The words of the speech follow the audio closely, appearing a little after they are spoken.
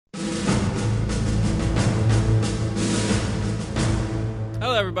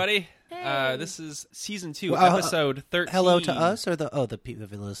Hello, everybody. Hey. This is season 2, Well, episode 13. Hello to us or the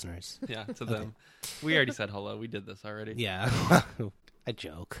listeners? Yeah, to them. We already said hello. We did this already. Yeah. I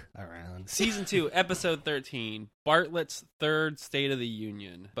joke around. Season 2, episode 13, Bartlett's third State of the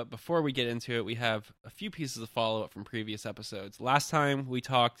Union. But before we get into it, we have a few pieces of follow-up from previous episodes. Last time we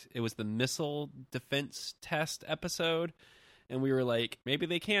talked, it was the missile defense test episode, and we were like, maybe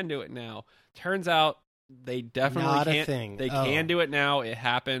they can do it now. Turns out they definitely Not a can't. thing. They can do it now. It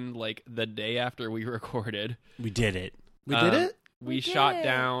happened like the day after we recorded. We did it. We did it? We We did shot it.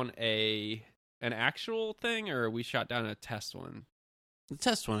 down an actual thing, or we shot down a test one. The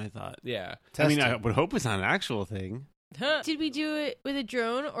test one, I thought. Yeah. I mean, I Testing. would hope it's not an actual thing. Did we do it with a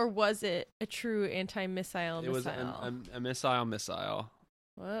drone, or was it a true anti-missile It was a missile.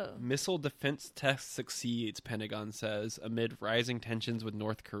 Whoa. Missile defense test succeeds, Pentagon says, amid rising tensions with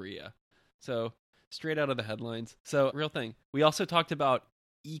North Korea. So, straight out of the headlines. So, real thing. We also talked about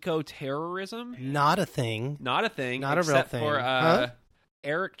eco-terrorism. Not a thing. Not a thing. Not a real except thing. for Huh?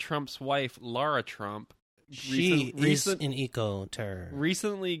 Eric Trump's wife, Laura Trump. She is an eco-terror.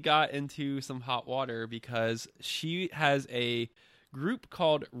 Recently got into some hot water because she has a group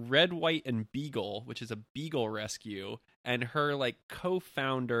called Red, White, and Beagle, which is a beagle rescue, and her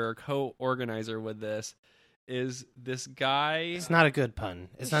co-founder, co-organizer with this is this guy. It's not a good pun.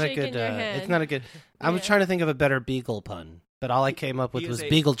 It's not a Shaking good. your head. It's not a good. I was Yeah. trying to think of a better beagle pun, but all I came up with he was is a-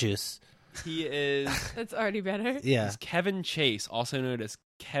 beagle juice. He is That's already better. Yeah. he's Kevin Chase, also known as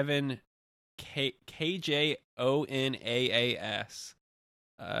Kevin KJONAAS.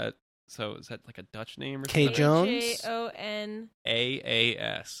 So is that like a Dutch name or K. something? Jones? Jon.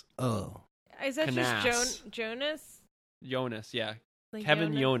 AAS. Oh. Is that Canas. just Jonas? Jonas, yeah. Like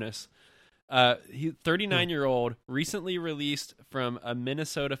Kevin Jonas. He 39-year-old, recently released from a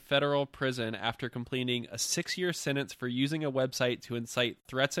Minnesota federal prison after completing a 6-year sentence for using a website to incite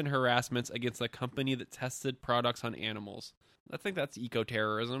threats and harassments against a company that tested products on animals. I think that's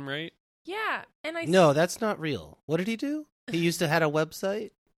eco-terrorism, right? Yeah, and I No, that's not real. What did he do? He used to had a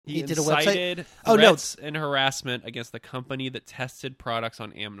website. He did a website. incited Oh, no. threats and harassment against the company that tested products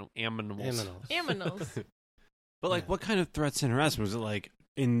on animals. Aminals. Aminals. But like, Yeah. what kind of threats and harassment was it? Like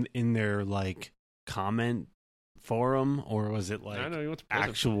in their comment forum, or was it I don't know. He went to prison.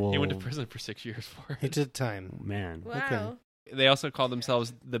 actual? He went to prison for 6 years for He it. did time. Man. Wow. They also call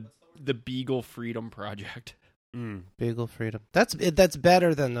themselves the Beagle Freedom Project. Mm. Beagle freedom. That's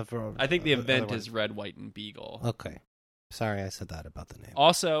better than the. I think the other event one. is Red, White, and Beagle. Okay. Sorry, I said that about the name.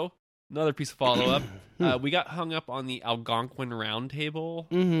 Also, another piece of follow-up. We got hung up on the Algonquin Roundtable.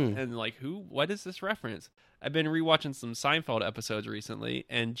 Mm-hmm. And what is this reference? I've been rewatching some Seinfeld episodes recently,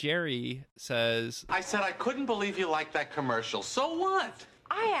 and Jerry says, I said I couldn't believe you liked that commercial. So what?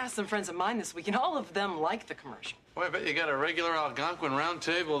 I asked some friends of mine this week, and all of them liked the commercial. Boy, I bet you got a regular Algonquin round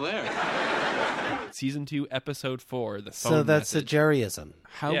table there. Season 2, Episode 4, the phone So that's a message. Jerryism.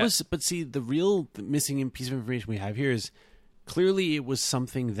 How Yeah. was? But see, the real missing piece of information we have here is clearly it was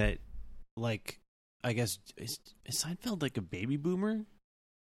something that, I guess, is Seinfeld like a baby boomer?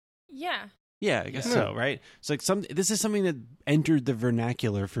 Yeah. Yeah, I guess Yeah. so, right? So this is something that entered the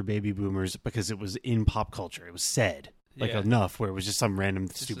vernacular for baby boomers because it was in pop culture. It was said Yeah. enough where it was just some random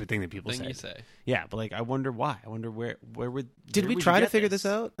Just stupid a thing that people thing said. you say. Yeah, but I wonder why. I wonder where would Did where we would try you to get figure this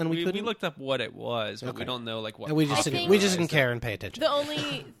out? And We couldn't? looked up what it was, but we Okay. don't know what. And we just I didn't, think- we just didn't care and pay attention. The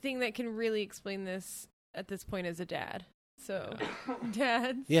only thing that can really explain this at this point is a dad. So,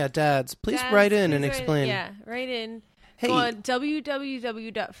 dads. Yeah, dads, please Dads, write in please and write- explain. Yeah, write in. Hey, Go on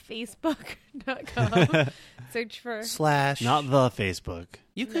www.facebook.com. Search for. slash. Not the Facebook.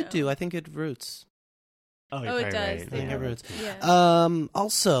 You could No. do. I think it roots. Oh, Oh, it does. I think Yeah. it roots. Yeah.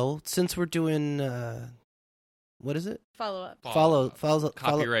 Also, since we're doing, what is it? Follow up. Follow.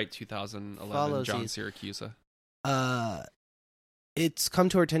 Copyright 2011, follow John these. Siracusa. It's come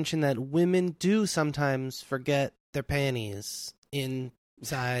to our attention that women do sometimes forget their panties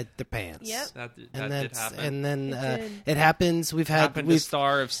inside their pants. Yep. That did And that's happen. and then It did. it happens. Happened to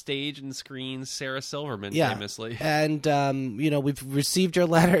star of stage and screen Sarah Silverman, Yeah. famously. and we've received your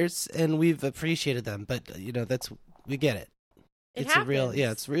letters and we've appreciated them, but we get it. It It's a real, happens.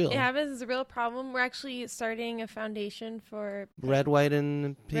 yeah, it's real. It happens. It's a real problem. We're actually starting a foundation for Red, white,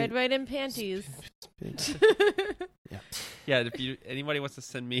 and red, white, and panties. Yeah, if anybody wants to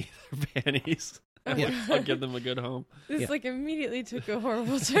send me their panties, Yeah. I'll give them a good home. This Yeah. immediately took a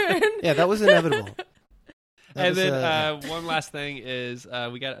horrible turn. Yeah, that was inevitable. That And was, then one last thing is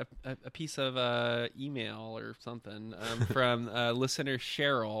we got a piece of email or something from listener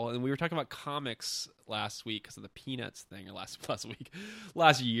Cheryl, and we were talking about comics last week because of the Peanuts thing, or last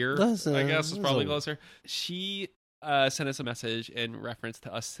year, I guess was probably closer. She sent us a message in reference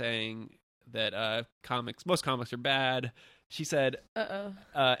to us saying that most comics are bad. She said,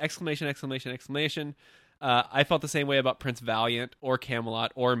 exclamation, exclamation, exclamation. I felt the same way about Prince Valiant or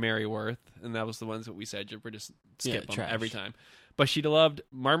Camelot or Merryworth, and that was the ones that we said we're just skip them trash. every time. But she loved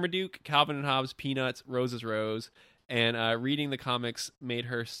Marmaduke, Calvin and Hobbes, Peanuts, Rose is Rose, and reading the comics made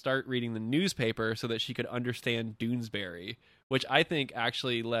her start reading the newspaper so that she could understand Doonesbury, which I think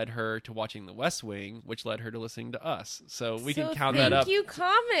actually led her to watching The West Wing, which led her to listening to us. So we can count that up. Thank you,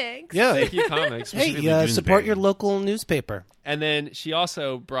 comics. Yeah. Thank you, comics. Hey, Doonesbury. support your local newspaper. And then she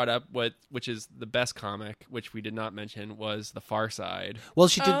also brought up which is the best comic, which we did not mention, was The Far Side. Well,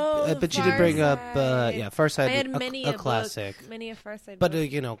 she did, Oh, but she did bring up, Farside. Far Side, I had many a classic. book, many a Farside But, book.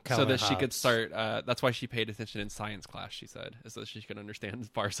 So Calvin that she could Hobbes. start, that's why she paid attention in science class, she said, so that she could understand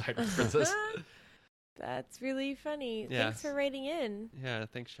Far Side references. That's really funny. Yeah. Thanks for writing in. Yeah,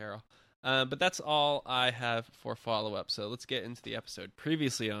 thanks, Cheryl. But that's all I have for follow-up, so let's get into the episode.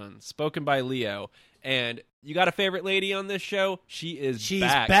 Previously on Spoken by Leo, and you got a favorite lady on this show? She's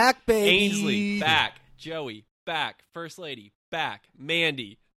back. back, baby. Ainsley, back. Joey, back. First Lady, back.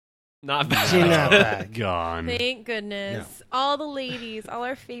 Mandy, not back. She's not back. Gone. Thank goodness. All the ladies, all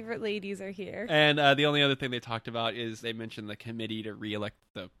our favorite ladies are here. And the only other thing they talked about is they mentioned the committee to re-elect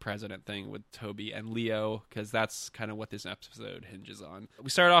the president thing with Toby and Leo, because that's kind of what this episode hinges on. We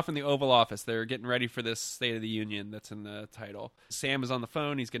start off in the Oval Office. They're getting ready for this State of the Union that's in the title. Sam is on the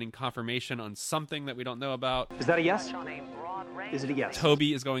phone. He's getting confirmation on something that we don't know about. Is that a yes? Is it a yes?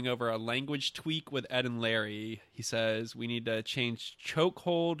 Toby is going over a language tweak with Ed and Larry. He says we need to change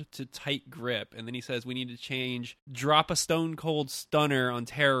chokehold to tight grip. And then he says we need to change drop a stone cold stunner on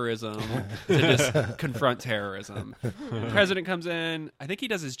terrorism to just confront terrorism. The president comes in. I think he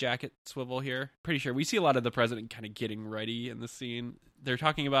does his jacket swivel here. Pretty sure. We see a lot of the president kind of getting ready in the scene. They're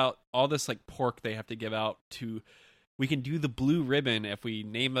talking about all this like pork they have to give out to. We can do the blue ribbon if we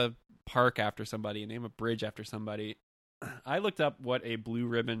name a park after somebody and name a bridge after somebody. I looked up what a blue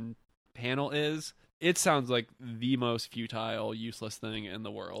ribbon panel is. It sounds like the most futile, useless thing in the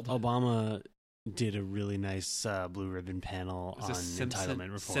world. Obama did a really nice blue ribbon panel Is on this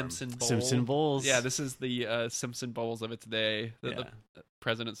entitlement reform. Simpson Bowl? Simpson Bowls. Yeah, this is the Simpson Bowls of its day that the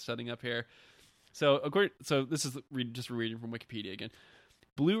president's setting up here. So this is just reading from Wikipedia again.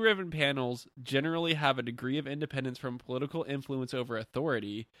 Blue ribbon panels generally have a degree of independence from political influence over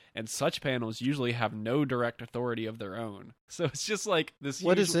authority, and such panels usually have no direct authority of their own. So it's just like this.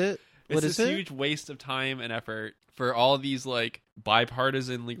 What is it? It's this huge waste of time and effort for all these like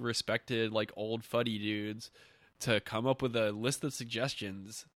bipartisanly respected like old fuddy dudes to come up with a list of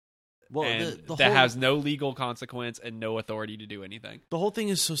suggestions. Well, and the that whole- has no legal consequence and no authority to do anything. The whole thing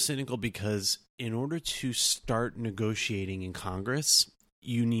is so cynical because in order to start negotiating in Congress,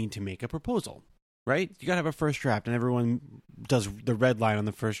 you need to make a proposal, right? You got to have a first draft, and everyone does the red line on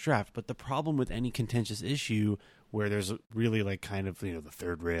the first draft. But the problem with any contentious issue where there's really like kind of, the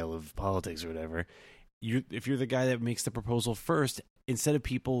third rail of politics or whatever, if you're the guy that makes the proposal first, instead of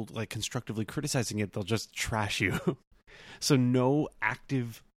people like constructively criticizing it, they'll just trash you. So no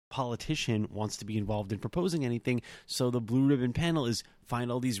active politician wants to be involved in proposing anything. So the blue ribbon panel is find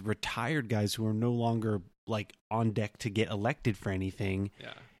all these retired guys who are no longer like on deck to get elected for anything,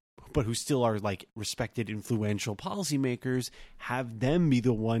 but who still are like respected, influential policymakers, have them be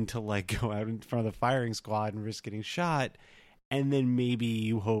the one to like go out in front of the firing squad and risk getting shot. And then maybe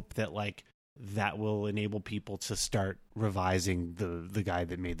you hope that like that will enable people to start revising the guy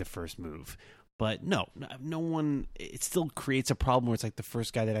that made the first move. But no one, it still creates a problem where it's like the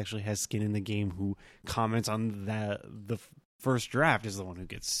first guy that actually has skin in the game who comments on the first draft is the one who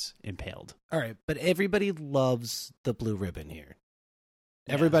gets impaled. All right, but everybody loves the blue ribbon here.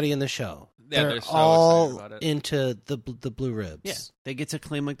 Everybody in the show. Yeah, they're they're so all excited about it. into the blue ribs. Yeah, they get to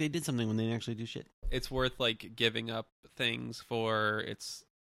claim like they did something when they didn't actually do shit. It's worth like giving up things for it's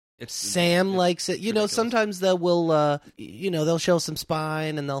Sam likes it. ridiculous. Sometimes they'll show some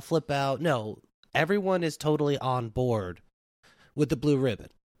spine and they'll flip out. No, everyone is totally on board with the blue ribbon.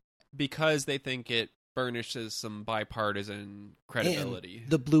 because they think it burnishes some bipartisan credibility. And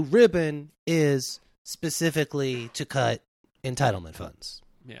the blue ribbon is specifically to cut entitlement funds.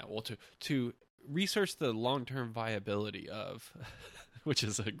 Yeah, well, to research the long-term viability of, which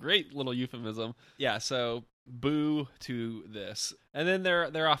is a great little euphemism. Yeah, so boo to this. And then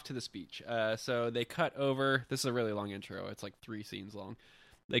they're off to the speech. So they cut over, this is a really long intro, it's like 3 scenes long.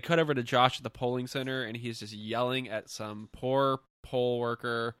 They cut over to Josh at the polling center, and he's just yelling at some poor poll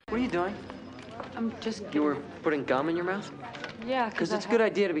worker. What are you doing? I'm just You were putting gum in your mouth? yeah, Because it's a good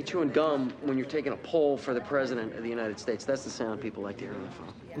idea to be chewing gum when you're taking a poll for the president of the United States. That's the sound people like to hear on the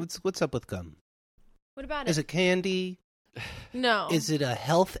phone. What's up with gum? What about Is it candy? No. Is it a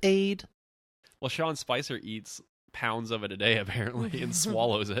health aid? Well, Sean Spicer eats pounds of it a day apparently and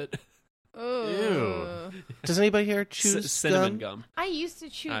swallows it. Oh. Does anybody here choose Cinnamon gum? gum. I used to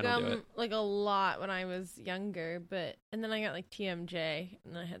chew I don't do gum it. like a lot when I was younger, and then I got like TMJ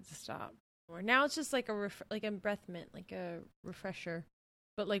and I had to stop. Or now it's just like like a breath mint, like a refresher,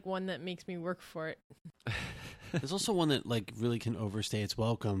 but like one that makes me work for it. There's also one that like really can overstay its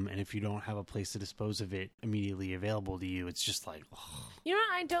welcome, and if you don't have a place to dispose of it immediately available to you, it's just like, ugh. You know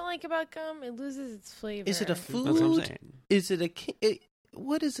what I don't like about gum? It loses its flavor. Is it a food? That's what I'm saying. Is it a?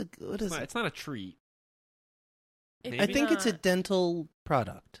 What is it? What is it? It's not a treat. I think it's a dental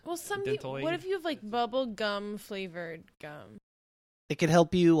product. Well, some dental what aid? if you have like bubble gum flavored gum? It could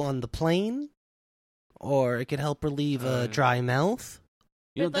help you on the plane, or it could help relieve a dry mouth.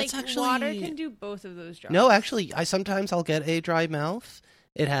 You know, But that's like actually water can do both of those jobs. No, actually, I'll get a dry mouth.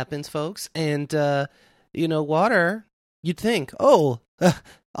 It happens, folks. And water. You'd think, I'll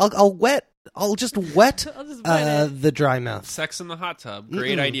just wet I'll just wet it. the dry mouth. Sex in the hot tub.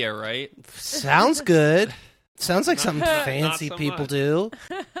 Great Mm-mm. idea, right? Sounds good. Sounds like something Not fancy so people much. do.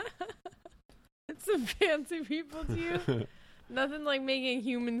 It's some fancy people to you. Nothing like making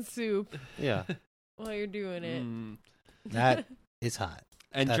human soup Yeah, while you're doing it. Mm. that is hot.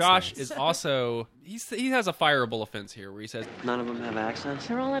 And That's Josh nice. is also he has a fireable offense here where he says None of them have accents.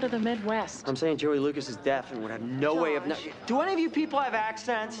 They're all out of the Midwest. I'm saying Joey Lucas is deaf and would have no way of... Josh. Do any of you people have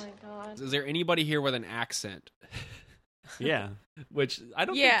accents? Oh my God. is there anybody here with an accent? yeah. Which I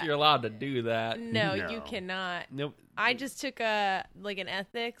don't Yeah. think you're allowed to do that. No, No. you cannot. Nope. I just took an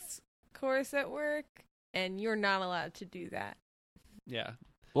ethics course at work, and you're not allowed to do that. Yeah.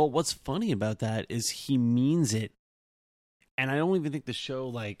 Well, what's funny about that is he means it, and I don't even think the show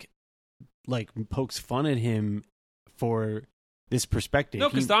like pokes fun at him for this perspective. No,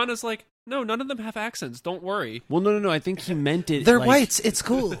 because He- Donna's like, no, none of them have accents. Don't worry. well, no. I think he meant it. They're like- whites. It's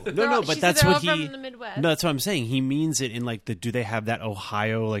cool. No, but She said that's they're what all he. from the Midwest. No, that's what I'm saying. He means it in like do they have that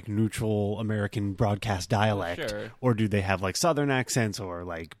Ohio like neutral American broadcast dialect, Sure. or do they have like Southern accents or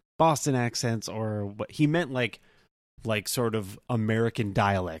like Boston accents, or what he meant like sort of American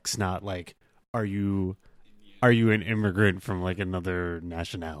dialects, not like are you an immigrant from like another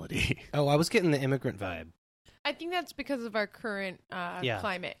nationality? Oh, I was getting the immigrant vibe. I think that's because of our current Yeah.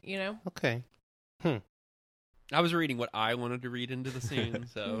 climate, you know? Okay. I was reading what I wanted to read into the scene,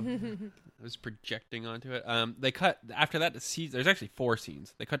 so I was projecting onto it. They cut after that to there's actually 4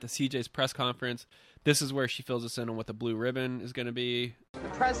 scenes. They cut to CJ's press conference. This is where she fills us in on what the blue ribbon is going to be. The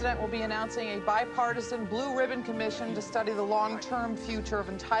president will be announcing a bipartisan Blue Ribbon Commission to study the long-term future of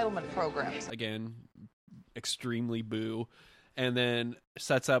entitlement programs. Again, extremely boo. And then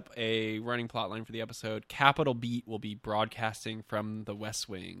sets up a running plot line for the episode. Capitol Beat will be broadcasting from the West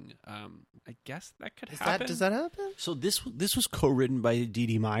Wing. I guess that could happen. Does that happen? So this was co-written by Dee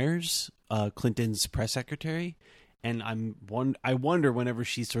Dee Myers, Clinton's press secretary, and I wonder whenever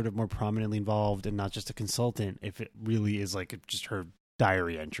she's sort of more prominently involved and not just a consultant, if it really is like just her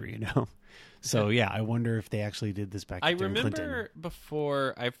diary entry, you know? So yeah, I wonder if they actually did this back. I during remember Clinton.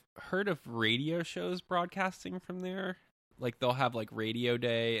 before I've heard of radio shows broadcasting from there. Like they'll have like radio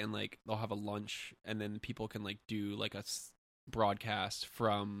day and like they'll have a lunch and then people can like do like a broadcast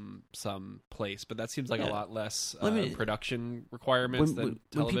from some place. But that seems like a lot less production requirements than when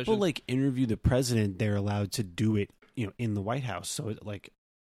television. people like interview the president, they're allowed to do it, you know, in the White House. So it, like,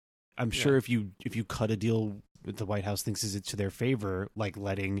 I'm sure if you cut a deal with the White House thinks is it to their favor, like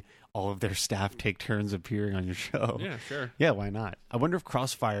letting all of their staff take turns appearing on your show. Yeah, sure. Yeah, why not? I wonder if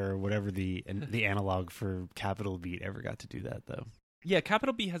Crossfire or whatever the analog for Capitol Beat ever got to do that though. Yeah,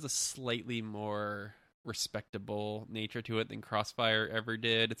 Capitol Beat has a slightly more respectable nature to it than Crossfire ever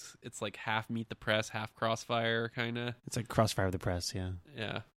did. It's like half Meet the Press, half Crossfire kind of. It's like Crossfire of the Press, yeah.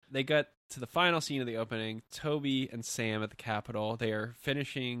 Yeah. They got to the final scene of the opening. Toby and Sam at the Capitol. They are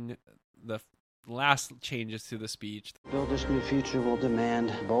finishing the last changes to the speech. Build this new future will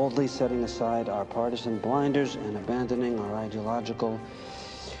demand boldly setting aside our partisan blinders and abandoning our ideological...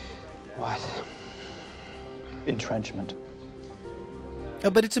 what? Entrenchment.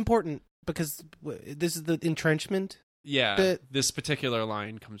 But it's important because this is the entrenchment. Yeah, bit. This particular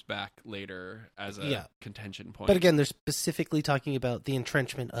line comes back later as a contention point. But again, they're specifically talking about the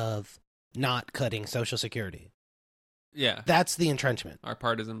entrenchment of not cutting Social Security. Yeah, that's the entrenchment. Our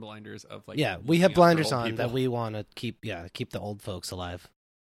partisan blinders of like we have blinders old on people. that we want to keep the old folks alive.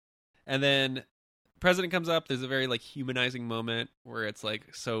 And then President comes up. There's a very like humanizing moment where it's like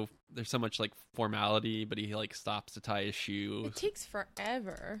there's so much like formality, but he like stops to tie his shoe. It takes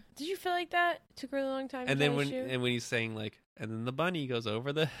forever. Did you feel like that? It took a really long time. And to then tie his shoe? when he's saying like, and then the bunny goes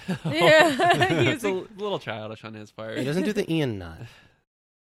over the hill. Yeah. It's a little childish on his part. He doesn't do the Ian knot.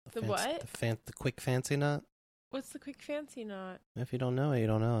 The what? The quick fancy knot. What's the quick fancy knot? If you don't know it, you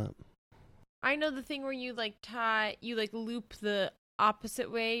don't know it. I know the thing where you like loop the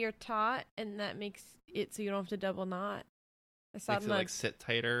opposite way you're taught, and that makes it so you don't have to double knot. I saw Makes it like sit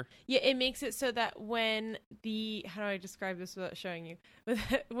tighter. Yeah, it makes it so that when how do I describe this without showing you?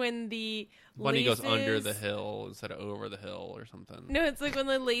 When the Bunny goes under laces- the hill instead of over the hill or something. No, it's like when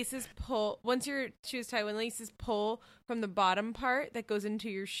the laces pull. Once your shoe is tied, when laces pull from the bottom part that goes into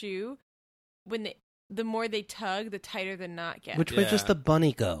your shoe, when the more they tug, the tighter the knot gets. Which way does the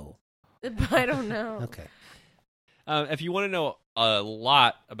bunny go? I don't know. Okay. If you want to know a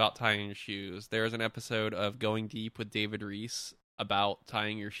lot about tying your shoes, there's an episode of Going Deep with David Reese about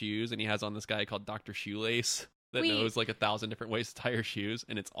tying your shoes, and he has on this guy called Dr. Shoelace that knows like 1,000 different ways to tie your shoes,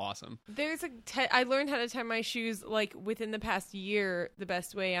 and it's awesome. There's I learned how to tie my shoes like within the past year the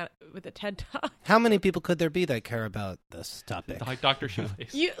best way with a TED Talk. How many people could there be that care about this topic? Like Dr.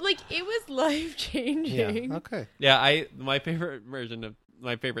 Shoelace. It was life changing. Yeah. Okay. Yeah, my favorite version of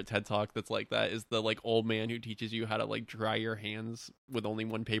my favorite TED Talk that's like that is the like old man who teaches you how to like dry your hands with only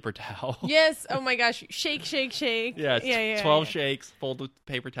one paper towel. Yes. Oh my gosh. Shake, shake, shake. Yeah, yeah. 12 shakes, fold the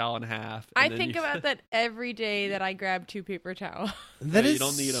paper towel in half. I think about that every day that I grab 2 paper towels. That you is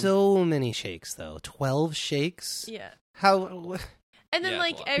don't need 'em. so many shakes, though. 12 shakes? Yeah. How? And then Yeah,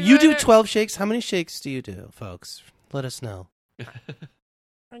 like it's a lot. You do everyone- 12 shakes? How many shakes do you do, folks? Let us know.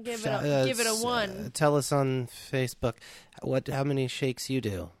 I'll give it a 1. Tell us on Facebook how many shakes you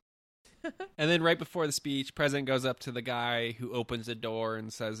do. And then right before the speech, President goes up to the guy who opens the door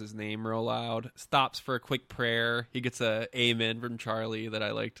and says his name real loud, stops for a quick prayer. He gets a amen from Charlie that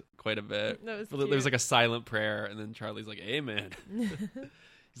I liked quite a bit. That was There's cute. like a silent prayer, and then Charlie's like, amen.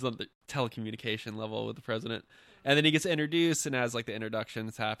 He's on the telecommunication level with the president. And then he gets introduced, and as like the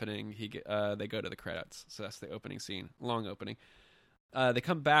introduction's happening, they go to the credits. So that's the opening scene, long opening. They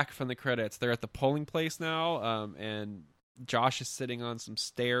come back from the credits. They're at the polling place now, and Josh is sitting on some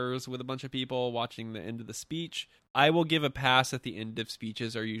stairs with a bunch of people watching the end of the speech. I will give a pass that the end of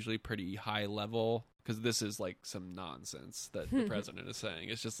speeches are usually pretty high level, because this is like some nonsense that the president is saying.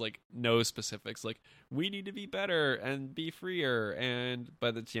 It's just like no specifics, like we need to be better and be freer,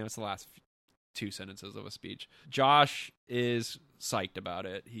 but it's the last 2 sentences of a speech. Josh is psyched about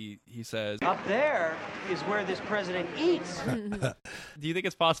it. He says, Up there is where this president eats. do you think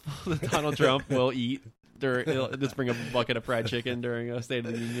it's possible that Donald Trump will eat he'll just bring a bucket of fried chicken during a State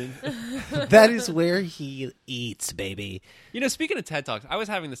of the Union? That is where he eats, baby. Speaking of TED Talks, I was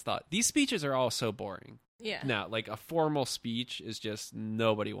having this thought. These speeches are all so boring. Yeah. Now, like a formal speech is just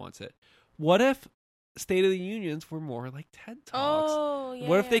nobody wants it. What if State of the Unions were more like TED Talks? Oh, yeah.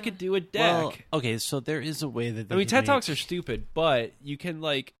 What if they could do a deck? Well, okay, so there is a way that they TED can Talks make- are stupid, but you can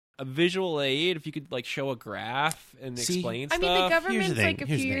like a visual aid if you could like show a graph and explain I stuff. mean, the government's thing, like a few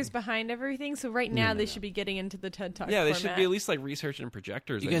here's the years thing. behind everything, so right now they should be getting into the TED Talk Yeah, they format. should be at least like research and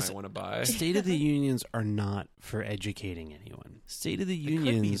projectors You they guys- might want to buy. State of the Unions are not for educating anyone. State of the could be,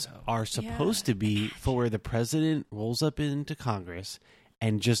 Unions though. are supposed to be for where the president rolls up into Congress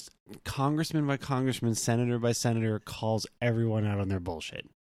and just congressman by congressman, senator by senator calls everyone out on their bullshit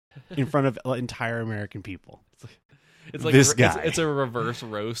in front of entire American people. It's like This guy. It's a reverse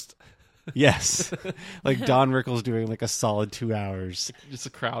roast. Yes. Like Don Rickles doing like a solid 2 hours. Just a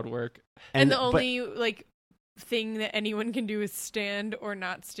crowd work. And the but- only like thing that anyone can do is stand or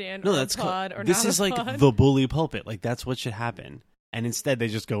not stand, No, or that's applaud or this not is like applaud. the bully pulpit. Like that's what should happen. And instead they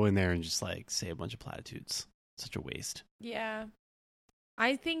just go in there and just like say a bunch of platitudes. Such a waste. Yeah.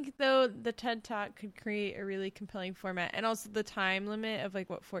 I think though the TED Talk could create a really compelling format, and also the time limit of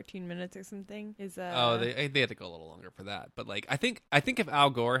 14 minutes or something is They had to go a little longer for that. But like I think if Al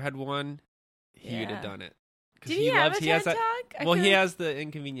Gore had won, he would have Yeah. done it. 'Cause Did he have a he TED has that, Talk? I Well, feel he like- has the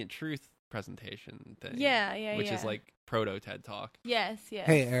Inconvenient Truth presentation thing. Yeah, which is yeah. like proto TED Talk. Yes.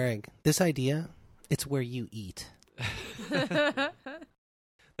 Hey, Eric, this idea, it's where you eat.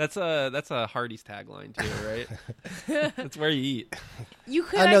 That's a Hardee's tagline too, right? That's where you eat. You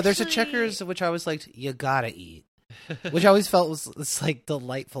could. I know there's a actually- Checkers, which I was like, you gotta eat, which I always felt was it's like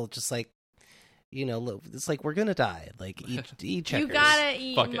delightful, just like look, it's like we're gonna die, like eat Checkers. You gotta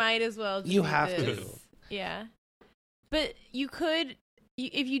eat. Fuck You it. might as well. You do have this. to. Yeah, but you could,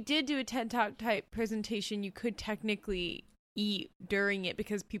 if you did do a TED Talk type presentation, you could technically eat during it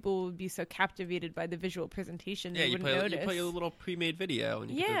because people would be so captivated by the visual presentation Yeah, they you wouldn't play notice. a little pre-made video and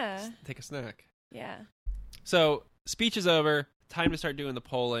you Yeah. can take a snack. Yeah. So speech is over. Time to start doing the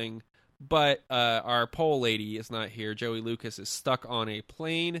polling. But our poll lady is not here. Joey Lucas is stuck on a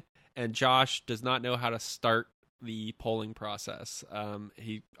plane, and Josh does not know how to start the polling process.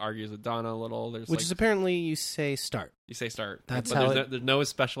 He argues with Donna a little. Which is apparently you say start. You say start. That's but how there's no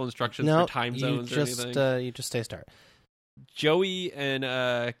special instructions No, for time zones you just, or anything. you just say start. Joey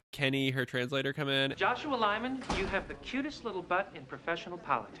and Kenny, her translator, come in. Joshua Lyman, you have the cutest little butt in professional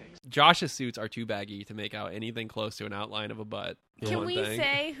politics. Josh's suits are too baggy to make out anything close to an outline of a butt. for Can one we thing.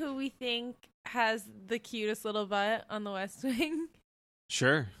 say who we think has the cutest little butt on the West Wing?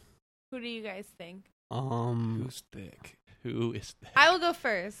 Sure. Who do you guys think? Who's thick? Who is thick? I will go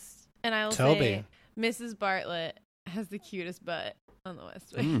first, and I will Toby. say Mrs. Bartlett has the cutest butt on the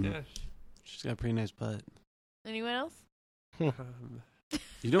West Wing. Mm. She's got a pretty nice butt. Anyone else?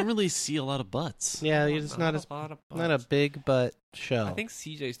 You don't really see a lot of butts. Yeah, it's not a lot of not a butts. big butt show. I think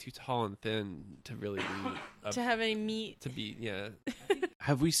CJ's too tall and thin to really be To have any meat. to be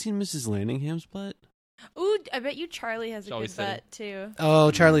Have we seen Mrs. Landingham's butt? Ooh, I bet you Charlie has a Shall we good say? butt too. Oh,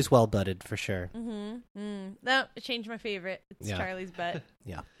 Charlie's well butted for sure. No, it changed my favorite. It's Yeah. Charlie's butt.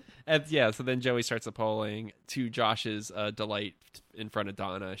 Yeah. And so then Joey starts the polling. To Josh's delight in front of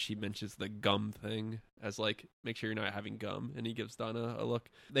Donna, she mentions the gum thing as like, make sure you're not having gum, and he gives Donna a look.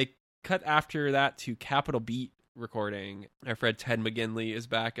 They cut after that to Capitol Beat recording. Our friend Ted McGinley is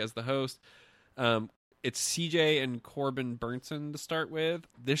back as the host. It's CJ and Corbin Burnson to start with.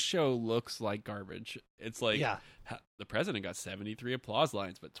 This show looks like garbage. It's like the president got 73 applause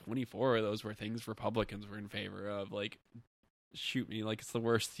lines, but 24 of those were things Republicans were in favor of. Like, shoot me, like it's the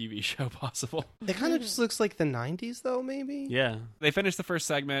worst TV show possible. It kind of just looks like the 90s, though, maybe? Yeah. They finished the first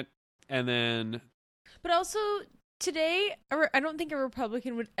segment, and then But also, today, I don't think a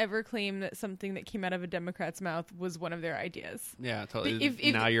Republican would ever claim that something that came out of a Democrat's mouth was one of their ideas. yeah, totally.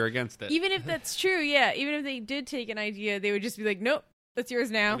 If- Now you're against it. Even if that's true, yeah. Even if they did take an idea, they would just be like, nope, that's yours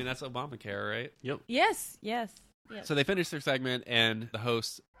now. I mean, that's Obamacare, right? Yep. Yes. So they finished their segment, and the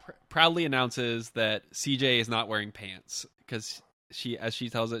host proudly announces that CJ is not wearing pants because she, as she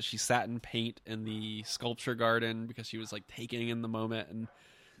tells it, she sat in paint in the sculpture garden because she was like taking in the moment and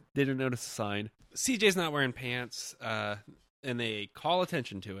didn't notice the sign. CJ's not wearing pants, and they call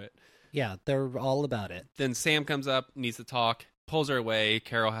attention to it. Yeah, they're all about it. Then Sam comes up, needs to talk, pulls her away.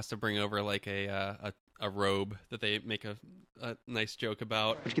 Carol has to bring over like a robe that they make a nice joke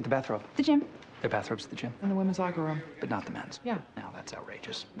about. Where'd you get the bathrobe? The gym. Their bathrobes at the gym? In the women's locker room. But not the men's. Yeah. Now that's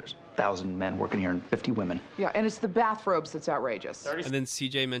outrageous. There's 1,000 men working here and 50 women. Yeah, and it's the bathrobes that's outrageous. And then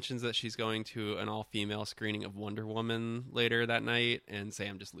CJ mentions that she's going to an all-female screening of Wonder Woman later that night, and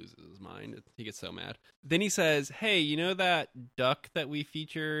Sam just loses his mind. He gets so mad. Then he says, hey, you know that duck that we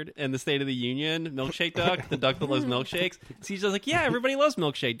featured in the State of the Union? Milkshake Duck? The duck that loves milkshakes? CJ's like, yeah, everybody loves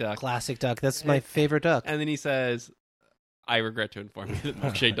Milkshake Duck. Classic duck. That's my favorite duck. And then he says, I regret to inform you that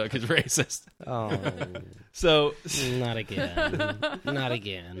Milkshake Duck is racist. Oh. So Not again. Not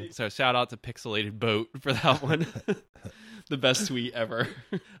again. So shout out to Pixelated Boat for that one. The best tweet ever.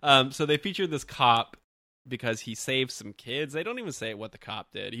 So they featured this cop because he saved some kids. They don't even say what the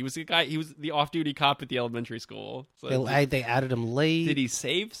cop did. He was the off-duty cop at the elementary school. So They added him late. did he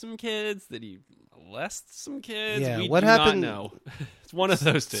save some kids? Did he molest some kids? Yeah, We what do happened? not know. It's one of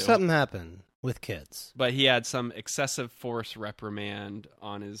those two. Something happened with kids. But he had some excessive force reprimand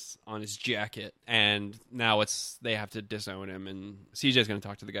on his jacket, and now they have to disown him. And CJ's going to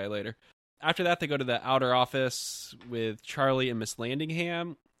talk to the guy later. After that, they go to the outer office with Charlie and Miss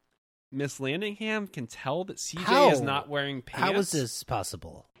Landingham. Miss Landingham can tell that CJ is not wearing pants. How is this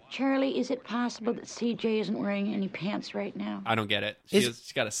possible? Charlie, is it possible that CJ isn't wearing any pants right now? I don't get it.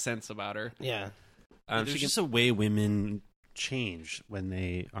 She's got a sense about her. Yeah. There's just a way women change when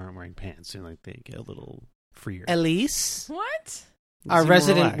they aren't wearing pants, and like they get a little freer. Elise? What? Our Seem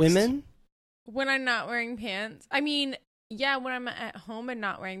resident relaxed. women? When I'm not wearing pants? I mean, yeah, when I'm at home and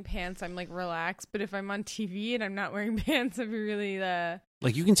not wearing pants, I'm like relaxed. But if I'm on TV and I'm not wearing pants, I'd be really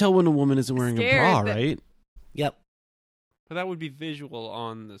Like you can tell when a woman isn't wearing a Scared bra, that- right? Yep. But that would be visual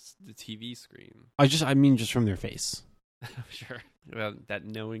on the TV screen. I mean just from their face. Sure. Well, that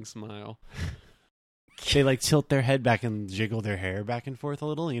knowing smile. They like tilt their head back and jiggle their hair back and forth a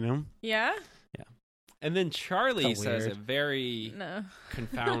little, you know? yeah. And then Charlie So says weird. a very No.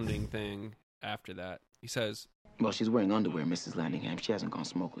 confounding thing after that. He says, Well, she's wearing underwear, Mrs. Landingham. She hasn't gone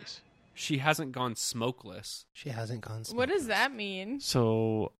smokeless. she hasn't gone smokeless. She hasn't gone What does smokeless. that mean?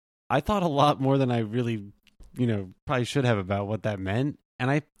 So I thought a lot more than I really, probably should have about what that meant.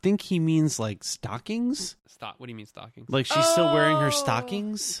 And I think he means like stockings. Stop. What do you mean stockings? Like she's still wearing her Oh.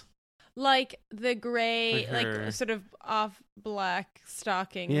 stockings. Like the gray, Like her- like sort of off black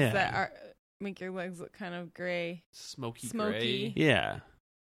stockings Yeah. that are make your legs look kind of gray. Smoky. Smoky. Yeah.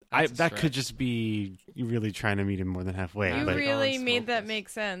 That's a that could stretch. just be you really trying to meet him more than halfway. You but really Gone made that smokeless. make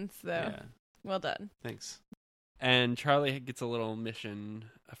sense, though. yeah, Well done. thanks. And Charlie gets a little mission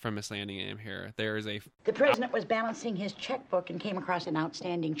from Miss Landingham here. There is a The president was balancing his checkbook and came across an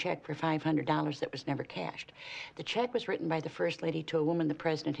outstanding check for $500 that was never cashed. The check was written by the First Lady to a woman the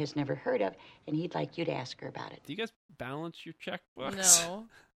president has never heard of, and he'd like you to ask her about it. Do you guys balance your checkbooks? No.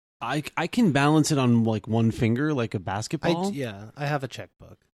 I can balance it on like one finger, like a basketball. I have a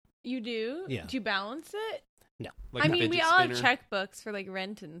checkbook. You do? Yeah. Do you balance it? No. Like I a mean, we fidget all spinner? have checkbooks for like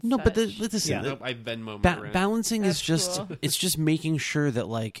rent and No, but such. listen, Yeah. Nope, I Venmo my rent. balancing That's is just cool. it's just making sure that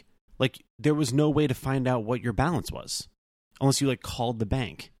like there was no way to find out what your balance was unless you like called the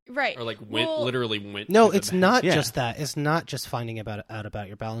bank. Right. Or like Well, literally went. No, to the it's bank. not Yeah. just that. It's not just finding out about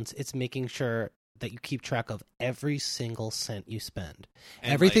your balance. It's making sure that you keep track of every single cent you spend,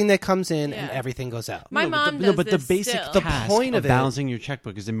 And, everything that comes in Yeah. and everything goes out. My No, but mom the, does but this the basic still. task point of it- balancing your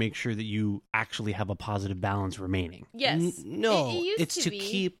checkbook is to make sure that you actually have a positive balance remaining. Yes. No, It used it's to be.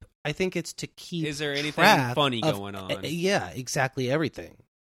 keep. I think it's to keep. Is there anything track funny of- going on? Yeah, exactly everything.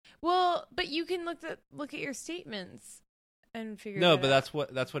 Well, but you can look at your statements and figure. No, that but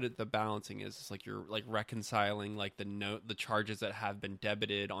out. that's what the balancing is. It's like you're like reconciling like the charges that have been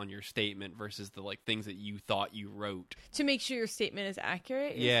debited on your statement versus the like things that you thought you wrote. to make sure your statement is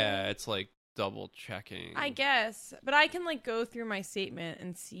accurate. you're Yeah, saying? it's like double checking. I guess, but I can like go through my statement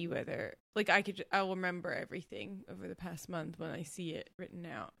and see whether like I'll remember everything over the past month when I see it written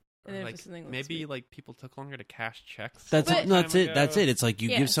out. And then like if it's something looks maybe weird. like people took longer to cash checks. That's But- no, that's time it. That's ago. it. It's like you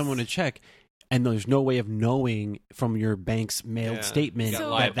give Yes. someone a check, and there's no way of knowing from your bank's mailed Yeah, statement you got So-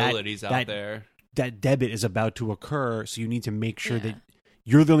 liabilities out that- there. that debit is about to occur. So you need to make sure Yeah. that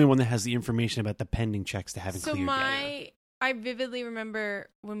you're the only one that has the information about the pending checks that haven't So cleared yet. I vividly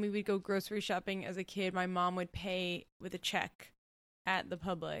remember when we would go grocery shopping as a kid, my mom would pay with a check at the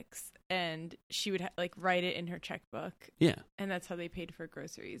Publix, and she would like write it in her checkbook, Yeah. and that's how they paid for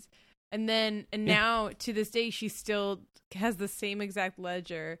groceries. And now to this day, she still has the same exact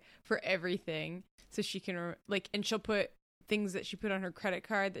ledger for everything, so she can and she'll put things that she put on her credit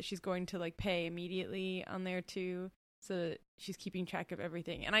card that she's going to like pay immediately on there too. So that she's keeping track of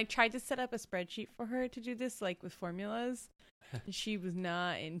everything. And I tried to set up a spreadsheet for her to do this, like with formulas. And she was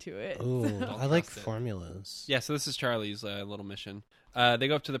not into it. Oh, so- I like trust it. formulas. Yeah, so this is Charlie's little mission. They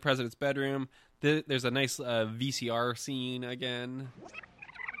go up to the president's bedroom. There's a nice VCR scene again.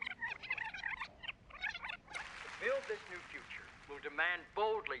 To build this new future, we'll demand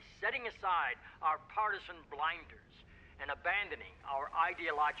boldly setting aside our partisan blinders and abandoning our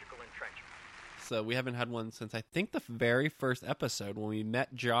ideological entrenchment. So we haven't had one since I think the very first episode when we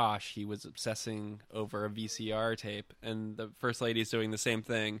met Josh. He was obsessing over a VCR tape, and the first lady is doing the same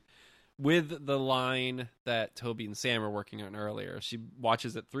thing with the line that Toby and Sam were working on earlier. She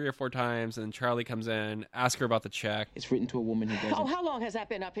watches it 3 or 4 times, and Charlie comes in, asks her about the check. It's written to a woman who doesn't. Oh, how long has that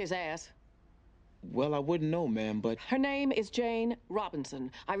been up his ass? Well, I wouldn't know, ma'am, but Her name is Jane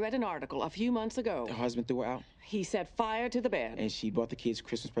Robinson. I read an article a few months ago. her husband threw her out, He set fire to the bed. and she bought the kids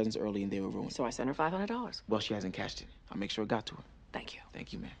Christmas presents early, and they were ruined. So I sent her $500. Well, she hasn't cashed it. I'll make sure it got to her. Thank you.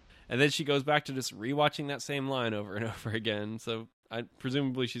 Thank you, ma'am. And then she goes back to just rewatching that same line over and over again. So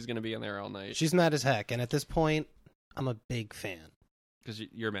presumably she's going to be in there all night. She's mad as heck, and at this point, I'm a big fan. Because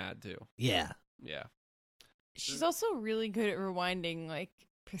you're mad, too. Yeah. Yeah. She's also really good at rewinding, like,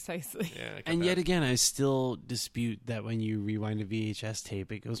 precisely. Yeah. I And yet again, I still dispute that when you rewind a VHS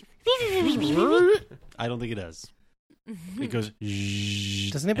tape, it goes. I don't think it does. It goes.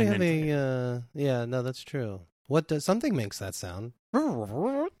 Does anybody have and then- a? Yeah, no, that's true. What does something makes that sound?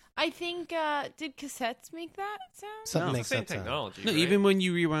 I think, did cassettes make that sound? Something makes that sound. No, even when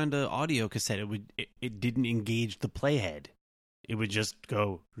you rewound an audio cassette, it didn't engage the playhead. It would just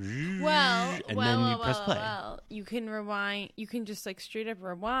go. Well, and then you press play. you can rewind. You can just like straight up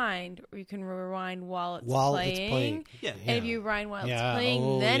rewind, or you can rewind while it's While playing. it's playing. Yeah. And if you rewind while Yeah. it's playing,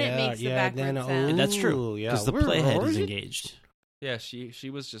 Oh, then yeah, it makes the yeah, backward then- sound. That's true. yeah. Because the playhead is engaged. Yeah, she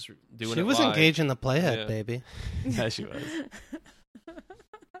was just doing it She was live. engaged in the playhead, Yeah. baby. Yeah, she was.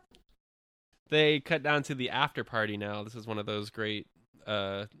 They cut down to the after party now. This is one of those great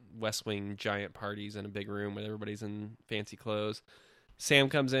West Wing giant parties in a big room where everybody's in fancy clothes. Sam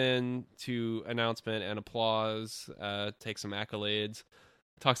comes in to announcement and applause, takes some accolades,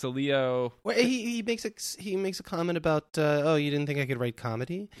 talks to Leo. Well, he makes a comment about oh, you didn't think I could write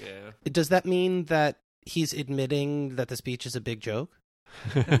comedy? Yeah. Does that mean that he's admitting that the speech is a big joke?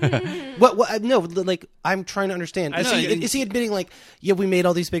 What? No, like I'm trying to understand. Is he admitting like, yeah, we made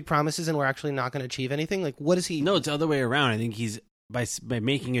all these big promises and we're actually not going to achieve anything? Like, what is he? No, it's the other way around. I think he's by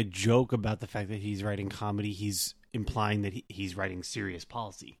making a joke about the fact that he's writing comedy, he's implying that he's writing serious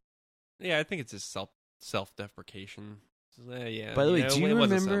policy. Yeah, I think it's just self-deprecation. Yeah. By the way, know, do you it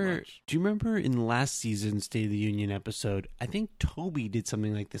wasn't so remember? much. Do you remember in last season's State of the Union episode? I think Toby did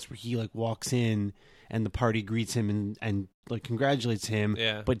something like this, where he like walks in and the party greets him and like congratulates him.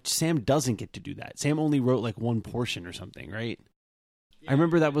 Yeah. But Sam doesn't get to do that. Sam only wrote like one portion or something, right? I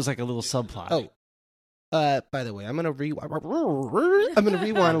remember that was like a little subplot. Oh, by the way, I'm gonna rewind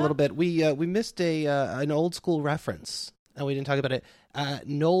a little bit. We missed an old school reference, and we didn't talk about it.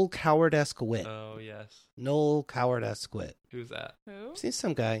 Noel Coward-esque wit. Oh yes. Noel Coward-esque wit. Who's that? Who? See,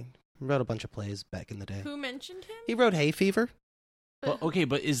 some guy wrote a bunch of plays back in the day. Who mentioned him? He wrote Hay Fever. Well, okay,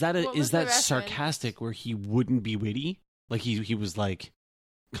 but is that What was the reference? sarcastic where he wouldn't be witty? Like he was like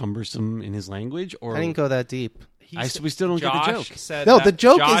cumbersome in his language, or I didn't go that deep. we still don't get the Josh joke. Said No, that, the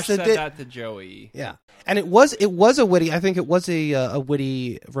joke Josh is that said that to Joey. Yeah, and it was a witty. I think it was a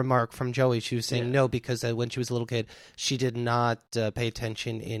witty remark from Joey. She was saying no because when she was a little kid, she did not pay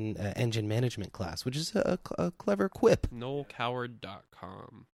attention in engine management class, which is a clever quip.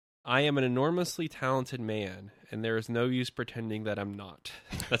 NoelCoward.com. I am an enormously talented man, and there is no use pretending that I'm not.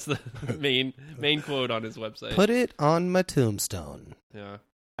 That's the main quote on his website. Put it on my tombstone. Yeah.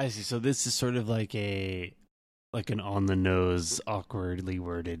 I see. So this is sort of like an on the nose, awkwardly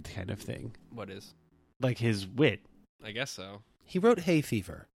worded kind of thing. What is? Like his wit. I guess so. He wrote Hay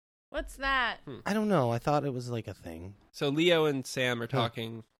Fever. What's that? I don't know. I thought it was like a thing. So Leo and Sam are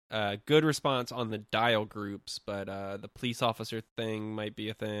talking. Good response on the dial groups, but the police officer thing might be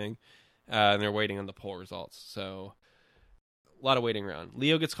a thing. And they're waiting on the poll results. So a lot of waiting around.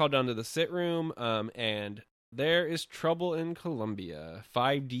 Leo gets called down to the sit room, and there is trouble in Colombia.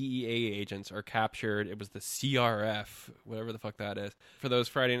 5 DEA agents are captured. It was the CRF, whatever the fuck that is. For those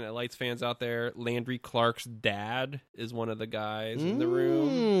Friday Night Lights fans out there, Landry Clark's dad is one of the guys in the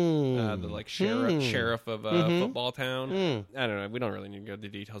room. The like sheriff of football town. I don't know. We don't really need to go into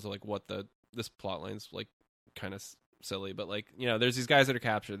the details of like what this plot line's like. Kind of silly, but like, you know, there's these guys that are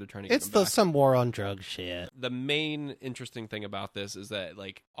captured. They're trying to get them back. Some war on drugs shit. The main interesting thing about this is that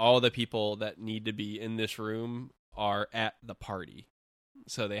like all the people that need to be in this room are at the party,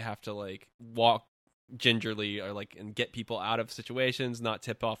 so they have to like walk gingerly or like and get people out of situations, not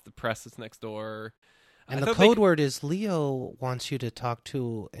tip off the press that's next door. And the code word is Leo wants you to talk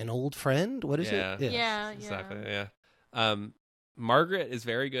to an old friend. What is it? Yeah. Exactly. Yeah. Margaret is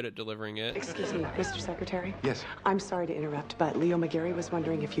very good at delivering it. Excuse me, Mr. Secretary? Yes. I'm sorry to interrupt, but Leo McGarry was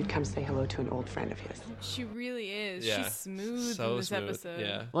wondering if you'd come say hello to an old friend of his. She really is. Yeah. She's smooth So in this smooth. episode.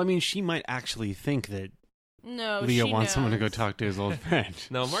 Yeah. Well, I mean, she might actually think that No, Leo she wants someone to go knows. talk to his old friend.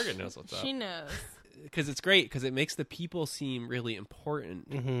 No, Margaret knows what's up. She knows. Because it's great because it makes the people seem really important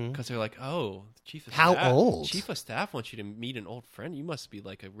because they're like, oh, the chief of How staff. old? Chief of staff wants you to meet an old friend. You must be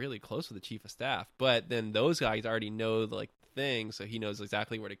like a really close with the chief of staff. But then those guys already know like the thing, so he knows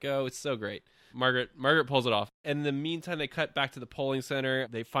exactly where to go. It's so great. Margaret pulls it off. In the meantime, they cut back to the polling center.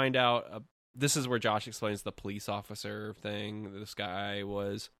 They find out. This is where Josh explains the police officer thing. This guy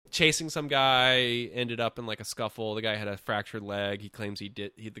was chasing some guy, ended up in like a scuffle. The guy had a fractured leg. He claims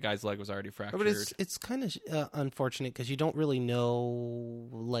the guy's leg was already fractured. But it's kind of unfortunate because you don't really know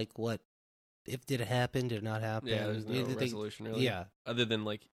like what if did it happen, did it not happen. Yeah, there's no resolution really. Yeah, other than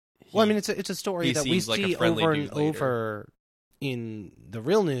like. Well, I mean, it's a story that we seems like a see friendly over dude and later. over in the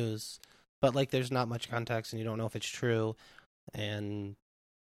real news, but like there's not much context and you don't know if it's true. And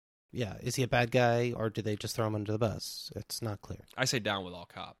yeah, is he a bad guy or do they just throw him under the bus? It's not clear. I say down with all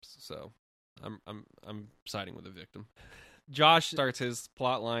cops, so I'm siding with the victim. Josh starts his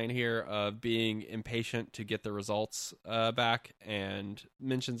plot line here of being impatient to get the results back and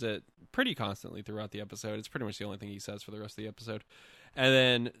mentions it pretty constantly throughout the episode. It's pretty much the only thing he says for the rest of the episode. And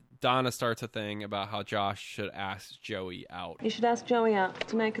then Donna starts a thing about how Josh should ask Joey out. You should ask Joey out.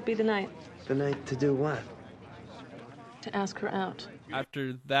 Tonight could be the night The night to do what? to ask her out.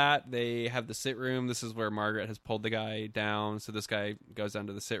 After that, they have the sit room. This is where Margaret has pulled the guy down. So this guy goes down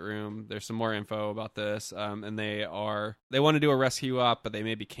to the sit room. There's some more info about this. And they want to do a rescue op, but they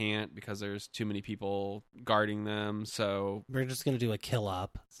maybe can't because there's too many people guarding them. So We're just gonna do a kill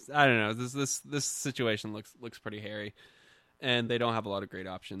op. I don't know. This situation looks pretty hairy. And they don't have a lot of great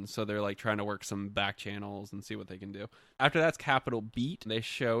options. So they're like trying to work some back channels and see what they can do. After that's Capitol Beat. They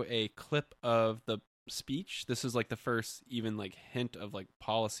show a clip of the speech. This is like the first even like hint of like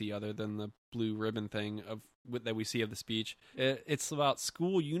policy other than the blue ribbon thing that we see of the speech. It's about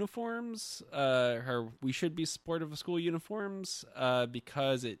school uniforms. We should be supportive of school uniforms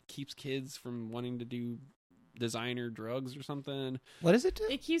because it keeps kids from wanting to do designer drugs or something. What does it do?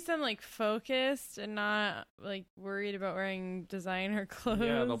 It keeps them like focused and not like worried about wearing designer clothes.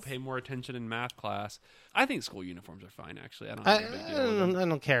 Yeah, they'll pay more attention in math class. I think school uniforms are fine, actually. I don't I have a big deal with them.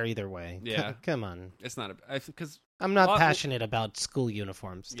 don't care either way. Yeah. Come on. It's not because I'm not passionate about school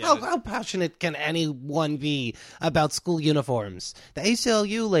uniforms. Yeah, How passionate can anyone be about school uniforms? The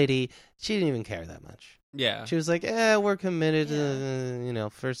ACLU lady, she didn't even care that much. Yeah. She was like, we're committed to,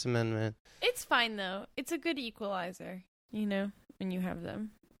 First Amendment. It's fine though. It's a good equalizer, when you have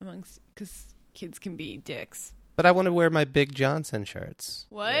them amongst, because kids can be dicks. But I want to wear my Big Johnson shirts.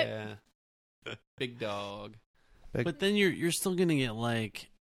 What? Yeah. Big dog. But then you're still gonna get like,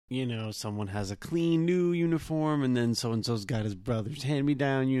 someone has a clean new uniform, and then so and so's got his brother's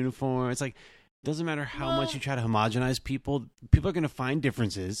hand-me-down uniform. It's like, doesn't matter how much you try to homogenize people are going to find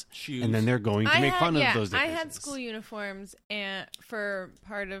differences, Shoes. and then they're going to make fun of those differences. I had school uniforms for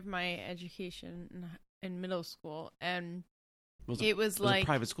part of my education in middle school, and it was a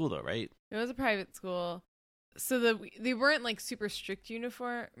private school, though, right? It was a private school, so they weren't like super strict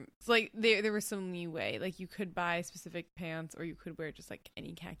uniforms. Like there was some leeway. Like you could buy specific pants, or you could wear just like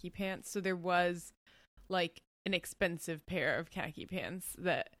any khaki pants. So there was like an expensive pair of khaki pants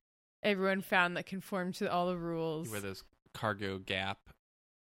that everyone found that conformed to all the rules. You wear those cargo Gap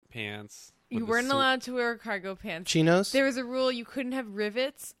pants. You weren't allowed to wear cargo pants. Chinos? There was a rule you couldn't have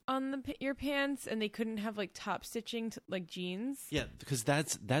rivets on your pants, and they couldn't have like top stitching like jeans. Yeah, because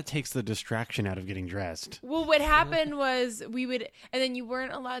that takes the distraction out of getting dressed. Well, what happened was and then you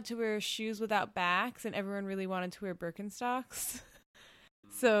weren't allowed to wear shoes without backs, and everyone really wanted to wear Birkenstocks.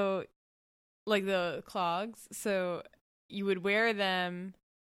 So, like the clogs. So you would wear them,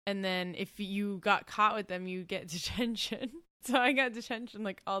 and then if you got caught with them, you get detention. So I got detention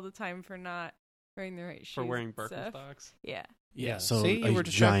like all the time for not wearing the right shoes. For wearing and stuff. Birkenstocks? Yeah. Yeah, so See, you a were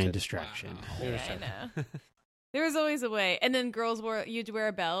distracted. giant distraction. Wow. Yeah, I know. There was always a way. And then you had to wear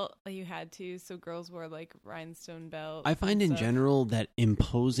a belt. Like you had to. So girls wore like rhinestone belts. I find and in stuff. general that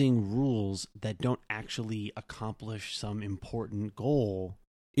imposing rules that don't actually accomplish some important goal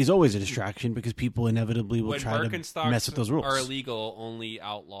is always a distraction, because people inevitably will When try to Birkenstocks mess with those rules. are illegal, only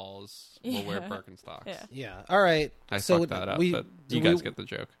outlaws will wear Birkenstocks. Yeah. All right. I so fucked that up, but you guys get the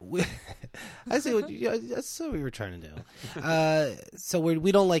joke. I see that's what we were trying to do. So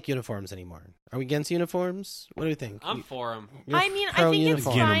we don't like uniforms anymore. Are we against uniforms? What do you think? I'm for them. I mean, I think it's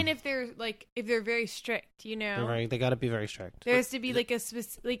fine if they're very strict, They got to be very strict. There has to be like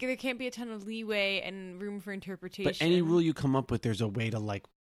there can't be a ton of leeway and room for interpretation. But any rule you come up with, there's a way to like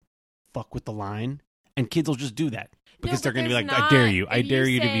fuck with the line, and kids will just do that because they're going to be like, I dare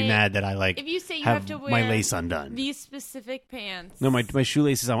you to be mad that I like if you say you have to wear my lace undone. These specific pants. No, my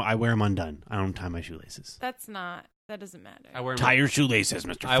shoelaces, I wear them undone. I don't tie my shoelaces. That doesn't matter. Tie your shoelaces,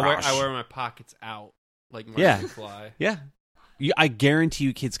 Mr. Frosh. I wear my pockets out like Marty McFly. Yeah. I guarantee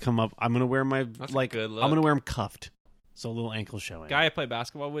you kids come up, I'm going to wear my, That's like, a good look. I'm going to wear them cuffed. So a little ankle showing. Guy I play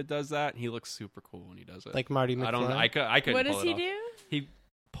basketball with does that. He looks super cool when he does it. Like Marty McFly? I couldn't What pull does it he off. do? He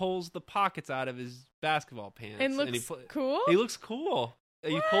pulls the pockets out of his basketball pants. And looks cool? He looks cool.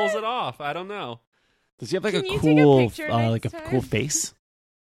 He pulls it off. I don't know. Does he have like Can a you take a cool, picture like a next cool time? face?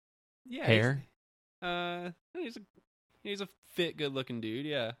 Yeah. Hair? He's a fit, good-looking dude.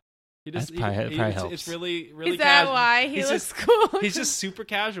 Yeah. He That probably helps. It's really Is that why he looks cool? He's just super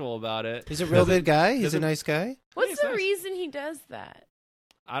casual about it. He's a real good guy. He's a nice guy. What's the reason he does that?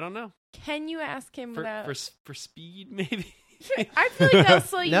 I don't know. Can you ask him without? For speed, maybe. I feel like that'll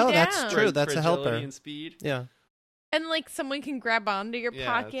slow you down. No, that's true. That's a helper. Fragility and speed. Yeah. And like someone can grab onto your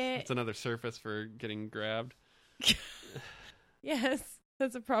pocket. It's another surface for getting grabbed. Yes,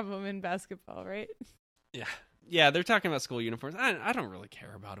 that's a problem in basketball, right? Yeah, they're talking about school uniforms. I don't really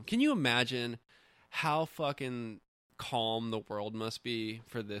care about them. Can you imagine how fucking calm the world must be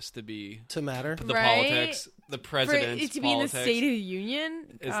for this to matter? The Right? politics, the president's For it to be politics in the State of the Union?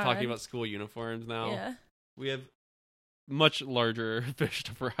 is God. talking about school uniforms now. Yeah. We have much larger fish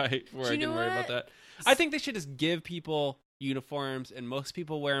to fry before I you can know worry about what? that. I think they should just give people uniforms, and most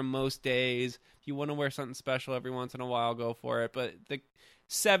people wear them most days. If you want to wear something special every once in a while, go for it. But the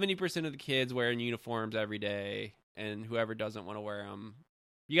 70% of the kids wearing uniforms every day, and whoever doesn't want to wear them,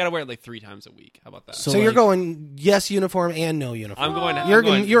 you got to wear it like 3 times a week. How about that? So you're going yes uniform and no uniform.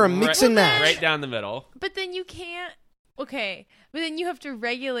 You're a mix and match. Right down the middle. But then you can't. Okay, but then you have to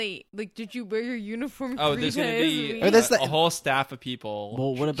regulate. Like, did you wear your uniform? Oh, 3 there's going to times be a week? a whole staff of people.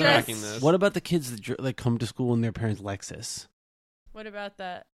 Well, what about tracking this? What about the kids that come to school in their parents' Lexus? What about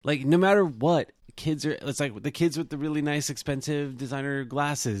that? Like, no matter what, kids are. It's like the kids with the really nice, expensive designer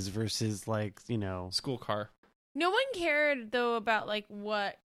glasses versus, like, school car. No one cared though about like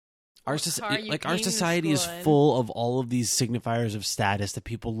what Our society is full of all of these signifiers of status that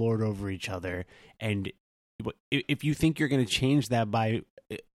people lord over each other, and if you think you're going to change that by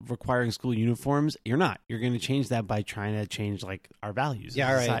requiring school uniforms, you're not. You're going to change that by trying to change like our values. Yeah,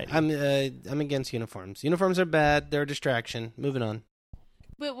 in all society. right. I'm against uniforms. Uniforms are bad. They're a distraction. Moving on.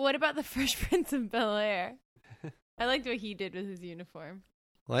 But what about the Fresh Prince of Bel-Air? I liked what he did with his uniform.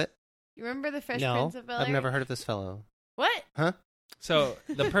 What? You remember the Fresh No, Prince of Bel-Air? I've never heard of this fellow. What? Huh? So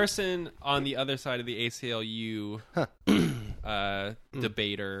the person on the other side of the ACLU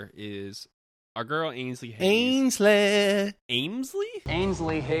debater is our girl Ainsley Hayes.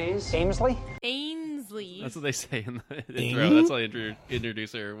 Ainsley Hayes. Ainsley. That's what they say in the intro. That's how they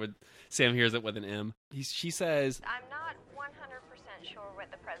introduce her when Sam hears it with an M. She says, I'm not 100% sure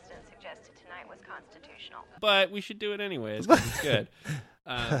what the president suggested tonight was constitutional. but we should do it anyways because it's good.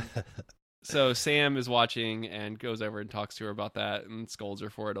 So Sam is watching and goes over and talks to her about that and scolds her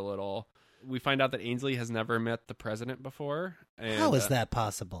for it a little. We find out that Ainsley has never met the president before. And, How is that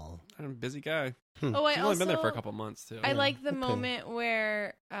possible? I'm a busy guy. Oh, He's only been there for a couple months, too. I like the moment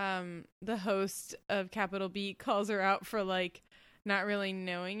where the host of Capitol Beat calls her out for, like, not really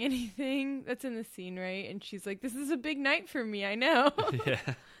knowing anything. That's in the scene, right? And she's like, this is a big night for me, I know. Yeah.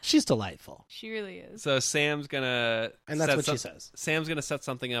 She's delightful. She really is. So Sam's gonna... And that's what she says. Sam's gonna set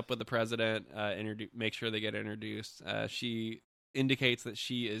something up with the president, make sure they get introduced. She indicates that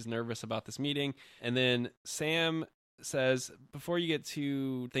she is nervous about this meeting. And then Sam says, before you get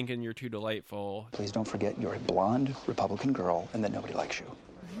to thinking you're too delightful... Please don't forget you're a blonde Republican girl and that nobody likes you.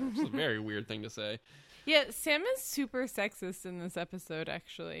 It's a very weird thing to say. Yeah, Sam is super sexist in this episode,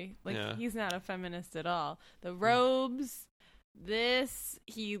 actually. Like, Yeah. he's not a feminist at all. The robes,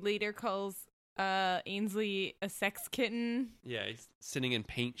 he later calls Ainsley a sex kitten. Yeah, he's sitting in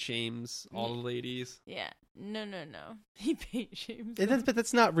paint shames all the ladies. Yeah, no. He paint shames. But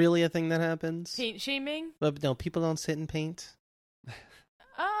that's not really a thing that happens. Paint shaming? But no, people don't sit in paint.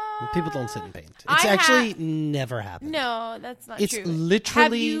 Uh, People don't sit in paint. It's actually never happened. No, that's not It's true. literally-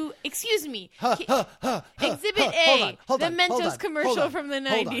 Have you... Excuse me. Exhibit A, the Mentos commercial from the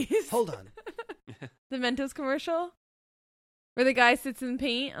 90s. Hold on. The Mentos commercial? Where the guy sits in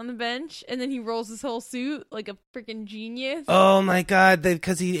paint on the bench, and then he rolls his whole suit like a freaking genius. Oh my god,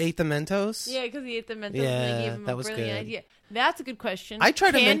 because he ate the Mentos? Yeah, because he ate the Mentos and Yeah, they gave him that a was brilliant good. idea. That's a good question. I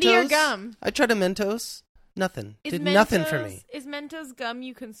tried Candy a Mentos. or gum? I tried a Mentos. Nothing. Is Did Mentos, nothing for me. Is Mentos gum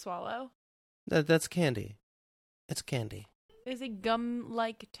you can swallow? That's candy. It's candy. There's a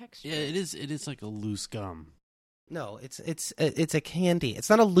gum-like texture. Yeah, it is. It is like a loose gum. No, it's a candy. It's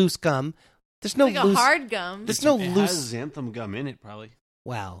not a loose gum. There's no It's like loose. a hard gum. There's no It loose. has xanthan gum in it, probably.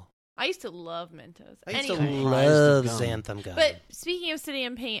 Wow. I used to love Mentos. I used Anyway. to love xanthan gum. But speaking of sitting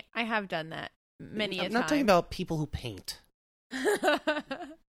in paint, I have done that many a I'm time. not talking about people who paint.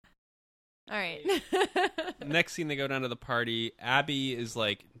 All right. Next scene, they go down to the party. Abby is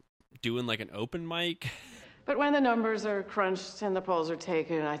like doing like an open mic. But when the numbers are crunched and the polls are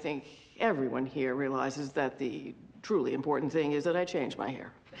taken, I think everyone here realizes that the truly important thing is that I change my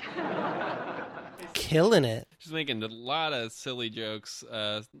hair. Killing it. She's making a lot of silly jokes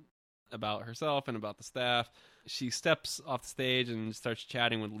about herself and about the staff. She steps off the stage and starts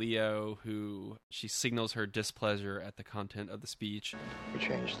chatting with Leo, who she signals her displeasure at the content of the speech. We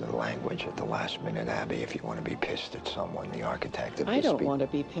changed the language at the last minute, Abby. If you want to be pissed at someone, the architect of I this don't speech... want to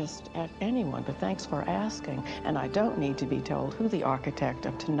be pissed at anyone, but thanks for asking. And I don't need to be told who the architect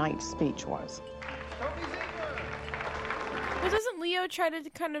of tonight's speech was. Well, doesn't Leo try to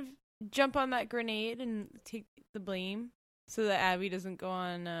kind of jump on that grenade and take the blame so that Abby doesn't go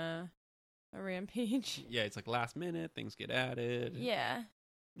on a rampage? Yeah, it's like last minute, things get added. Yeah.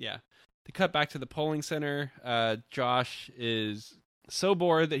 Yeah. They cut back to the polling center. Josh is so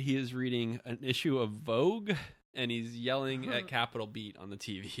bored that he is reading an issue of Vogue, and he's yelling at Capitol Beat on the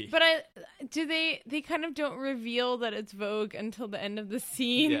TV. But they kind of don't reveal that it's Vogue until the end of the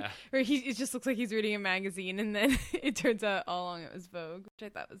scene. Yeah. Where it just looks like he's reading a magazine, and then it turns out all along it was Vogue, which I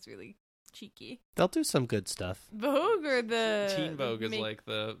thought was really cheeky. They'll do some good stuff. Vogue or the Teen Vogue is like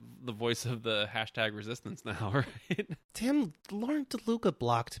the voice of the hashtag resistance now, right? Damn, Lauren DeLuca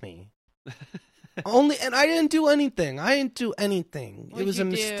blocked me. And I didn't do anything. It was a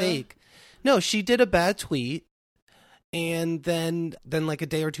mistake. No, she did a bad tweet. And then like a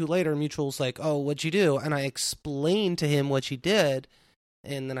day or two later, Mutual's like, oh, what'd you do? And I explained to him what she did.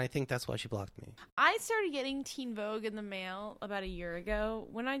 And then I think that's why she blocked me. I started getting Teen Vogue in the mail about a year ago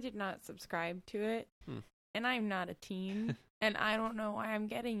when I did not subscribe to it. And I'm not a teen. And I don't know why I'm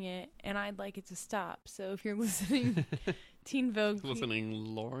getting it. And I'd like it to stop. So if you're listening Teen Vogue.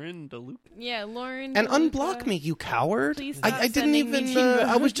 Listening, Lauren DeLuca. Yeah, Lauren. And DeLuca. unblock me, you coward! Please stop I didn't sending me even. Teen Vogue.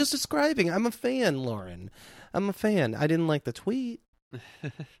 I was just describing. I'm a fan, Lauren. I'm a fan. I didn't like the tweet.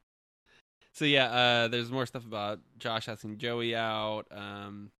 So yeah, there's more stuff about Josh asking Joey out.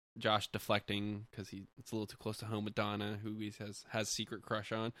 Josh deflecting because it's a little too close to home with Donna, who he has secret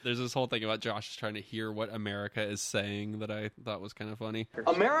crush on. There's this whole thing about Josh trying to hear what America is saying that I thought was kind of funny.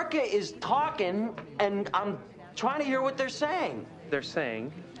 America is talking, and I'm trying to hear what they're saying. They're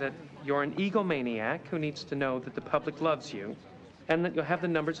saying that you're an egomaniac who needs to know that the public loves you, and that you'll have the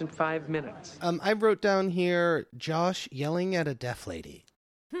numbers in 5 minutes. I wrote down here Josh yelling at a deaf lady.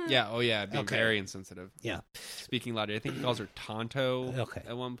 Yeah, oh yeah, being Okay. very insensitive. Yeah. Speaking louder. I think he calls her Tonto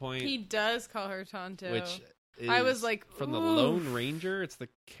at one point. He does call her Tonto. Which is I was like, from the oof. Lone Ranger. It's the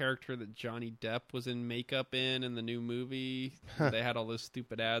character that Johnny Depp was in makeup in the new movie. They had all those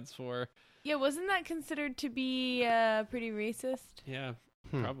stupid ads for. Yeah, wasn't that considered to be pretty racist? Yeah,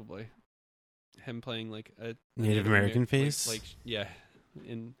 probably. Him playing like a Native American face? like yeah,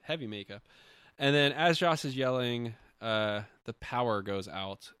 in heavy makeup. And then as Josh is yelling, the power goes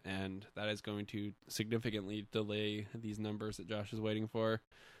out, and that is going to significantly delay these numbers that Josh is waiting for.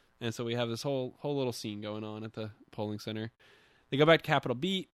 And so we have this whole little scene going on at the polling center. They go back to Capitol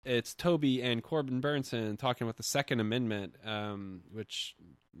Beat. It's Toby and Corbin Burnson talking about the Second Amendment, which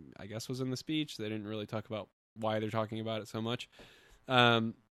I guess was in the speech. They didn't really talk about why they're talking about it so much.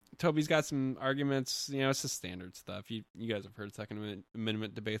 Toby's got some arguments. You know, it's the standard stuff. You guys have heard Second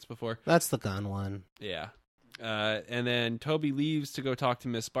Amendment debates before. That's the gun one. Yeah. And then Toby leaves to go talk to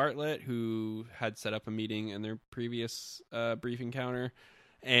Miss Bartlett, who had set up a meeting in their previous brief encounter.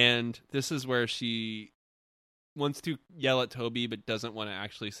 And this is where she wants to yell at Toby, but doesn't want to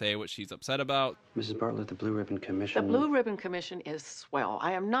actually say what she's upset about. Mrs. Bartlett, the Blue Ribbon The Commission. Blue Ribbon Commission is swell.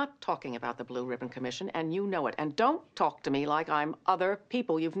 I am not talking about the Blue Ribbon Commission, and you know it. And don't talk to me like I'm other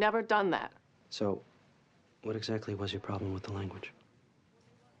people. You've never done that. So, what exactly was your problem with the language?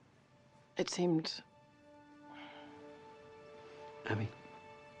 It seemed Abby?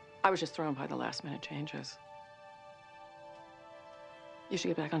 I was just thrown by the last-minute changes. You should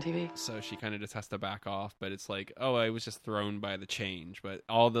get back on TV. So she kind of just has to back off, but it's like, oh, I was just thrown by the change. But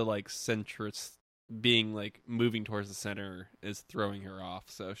all the like centrists being like moving towards the center is throwing her off.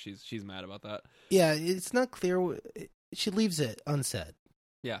 So she's mad about that. Yeah, it's not clear. She leaves it unsaid.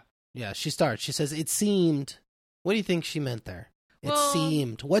 Yeah. Yeah, she starts. She says, it seemed. What do you think she meant there? It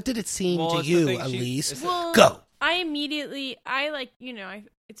seemed. What did it seem to it's the you, thing, Elise? Well, Go!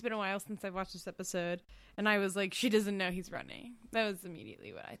 It's been a while since I've watched this episode, and I was like, she doesn't know he's running. That was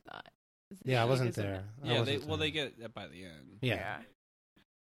immediately what I thought. Yeah, I wasn't there. They get that by the end. Yeah.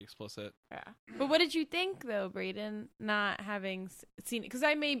 Explicit. Yeah. But what did you think, though, Brayden, not having seen it? Because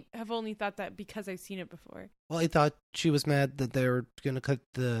I may have only thought that because I've seen it before. Well, I thought she was mad that they were going to cut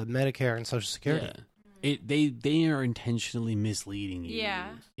the Medicare and Social Security. Yeah. They are intentionally misleading you Yeah.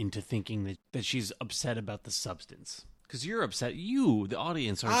 into thinking that she's upset about the substance. Because you're upset. You, the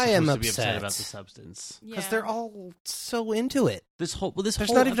audience, are I supposed am to be upset about the substance. Because they're all so into it. There's whole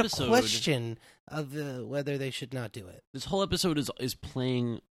not even a question of whether they should not do it. This whole episode is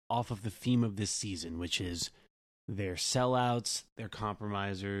playing off of the theme of this season, which is they're sellouts, they're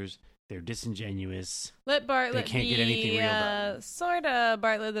compromisers, they're disingenuous. Let Bartlett they can't be get anything real done. Sort of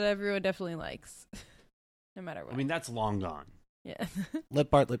Bartlett that everyone definitely likes, no matter what. I mean, that's long gone. Yeah. Let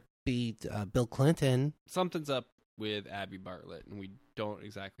Bartlett be Bill Clinton. Something's up with Abby Bartlett, and we don't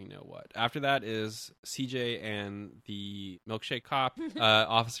exactly know what. After that is CJ and the milkshake cop,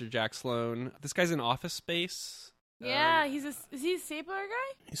 Officer Jack Sloan. This guy's in Office Space. Yeah, is he a stapler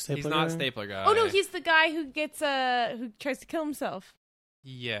guy? He's not a stapler guy. Oh no, he's the guy who gets who tries to kill himself.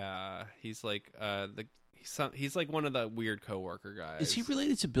 Yeah, he's like he's like one of the weird coworker guys. Is he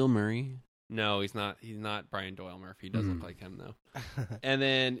related to Bill Murray? No, he's not. He's not Brian Doyle Murphy. He does look like him though. And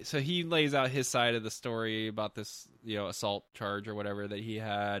then so he lays out his side of the story about this, assault charge or whatever that he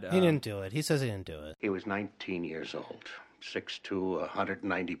had. He didn't do it. He says he didn't do it. He was 19 years old, 6'2",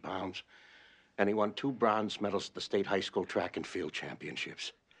 190 pounds, and he won 2 bronze medals at the state high school track and field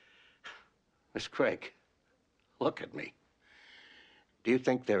championships. Miss Craig, look at me. Do you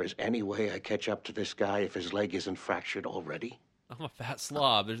think there is any way I catch up to this guy if his leg isn't fractured already? I'm a fat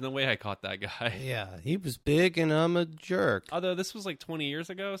slob. There's no way I caught that guy. Yeah, he was big and I'm a jerk. Although this was like 20 years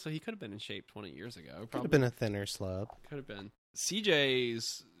ago, so he could have been in shape 20 years ago. Could have been a thinner slob. Could have been.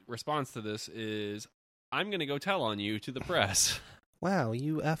 CJ's response to this is, I'm going to go tell on you to the press. wow,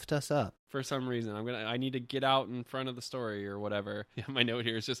 you effed us up. For some reason, I need to get out in front of the story or whatever. Yeah, my note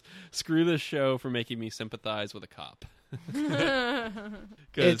here is just screw this show for making me sympathize with a cop.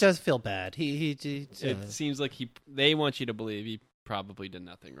 It does feel bad. It seems like they want you to believe he probably did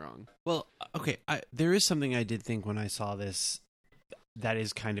nothing wrong. Well, okay, there is something I did think when I saw this that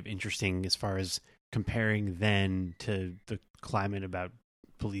is kind of interesting as far as comparing then to the climate about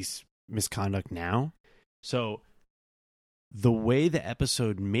police misconduct now. So the way the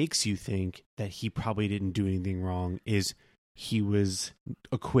episode makes you think that he probably didn't do anything wrong is he was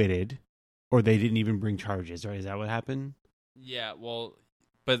acquitted, or they didn't even bring charges, right? Is that what happened? Yeah, well,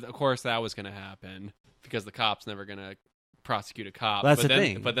 but of course that was going to happen because the cop's never going to prosecute a cop. That's but the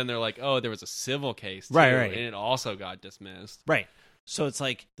thing. But then they're like, oh, there was a civil case too, right. And it also got dismissed. Right. So it's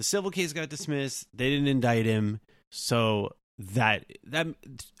like the civil case got dismissed. They didn't indict him. So that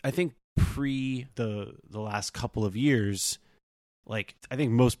I think pre the last couple of years, like I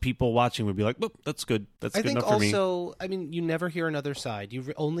think most people watching would be like, "Well, that's good. That's good enough for me." I think also, I mean, you never hear another side.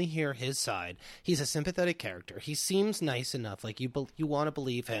 You only hear his side. He's a sympathetic character. He seems nice enough. Like you want to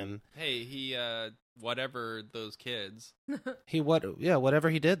believe him. Hey, he whatever those kids. Whatever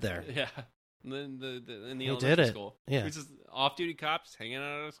he did there. Yeah. In the He elementary did it. school. Yeah. He was just off-duty cops hanging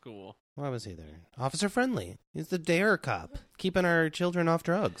out of school. Why was he there? Officer friendly. He's the dare cop, keeping our children off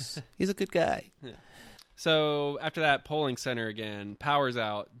drugs. He's a good guy. Yeah. So after that polling center again, power's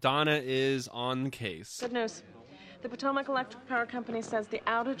out. Donna is on the case. Good news. The Potomac Electric Power Company says the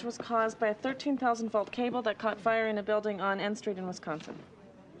outage was caused by a 13,000-volt cable that caught fire in a building on N Street in Wisconsin.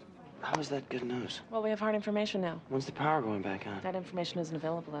 How is that good news? Well, we have hard information now. When's the power going back on? That information isn't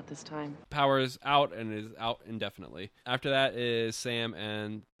available at this time. Power is out and is out indefinitely. After that is Sam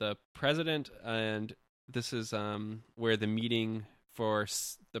and the president, and this is where the meeting for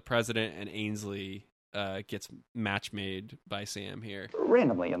the president and Ainsley gets match made by Sam here.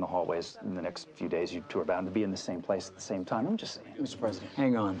 Randomly in the hallways in the next few days, you two are bound to be in the same place at the same time. I'm just saying. Mr. President.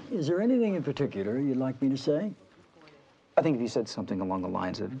 Hang on. Is there anything in particular you'd like me to say? I think if you said something along the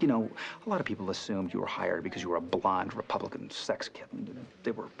lines of, a lot of people assumed you were hired because you were a blonde Republican sex kitten.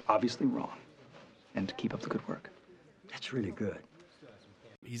 They were obviously wrong. And keep up the good work. That's really good.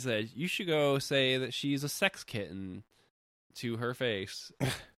 He said, you should go say that she's a sex kitten to her face.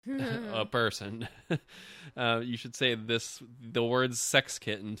 A person. You should say the words sex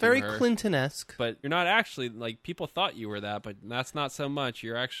kitten to Very her. Clinton-esque. But you're not actually, like, people thought you were that, but that's not so much.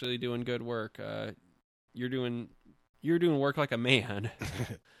 You're actually doing good work. You're doing work like a man.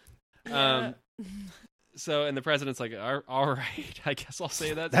 So, and the president's like, all right, I guess I'll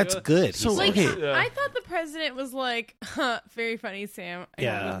say that. That's good. So, like, okay. I thought the president was like, very funny, Sam.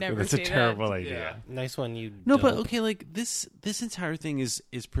 I would never that's say a terrible that. idea. Yeah. Nice one, you No, dope. but okay, like this entire thing is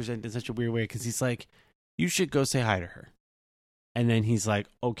presented in such a weird way because he's like, you should go say hi to her. And then he's like,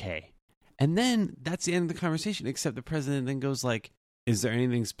 okay. And then that's the end of the conversation, except the president then goes like, is there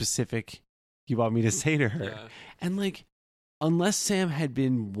anything specific you want me to say to her? Yeah. And like, unless Sam had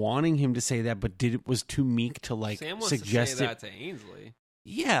been wanting him to say that, but was too meek to like Sam wants suggest to say it. that to Ainsley.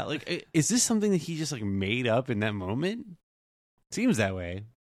 Yeah, like, is this something that he just like made up in that moment? Seems that way.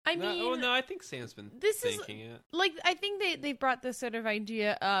 I mean, No, I think Sam's been this thinking is it. like, I think they brought this sort of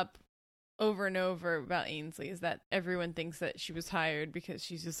idea up over and over about Ainsley, is that everyone thinks that she was hired because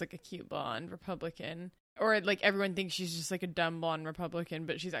she's just like a cute blonde Republican, or like everyone thinks she's just like a dumb blonde Republican,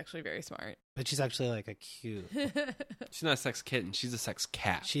 but she's actually very smart. But she's actually like a cute. She's not a sex kitten. She's a sex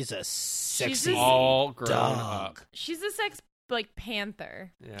cat. She's a sexy all grown dog. up. She's a sex like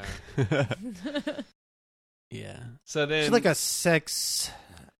panther. Yeah. Yeah. So then She's like a sex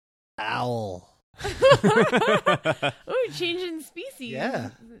owl. Ooh, changing species.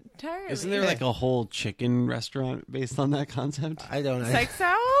 Yeah. Entirely. Isn't there like a whole chicken restaurant based on that concept? I don't know. sex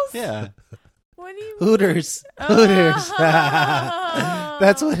owls? Yeah. What do you Hooters. mean? Hooters. Oh.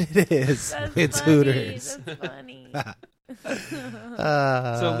 That's what it is. That's It's funny. Hooters. That's funny.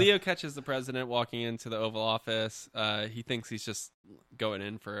 So Leo catches the president walking into the Oval Office. He thinks he's just going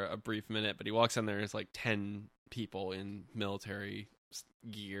in for a brief minute, but he walks in there. There's like 10 people in military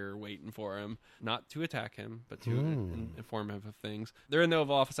gear waiting for him, not to attack him, but to inform him of things. They're in the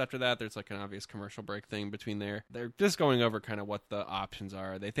Oval Office after that. There's like an obvious commercial break thing between there. They're just going over kind of what the options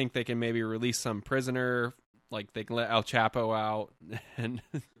are. They think they can maybe release some prisoner, like they can let El Chapo out and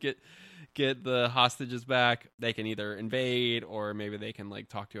get the hostages back. They can either invade, or maybe they can like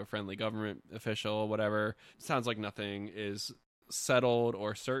talk to a friendly government official, whatever. Sounds like nothing is settled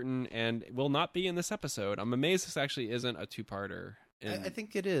or certain, and will not be in this episode. I'm amazed this actually isn't a two-parter. I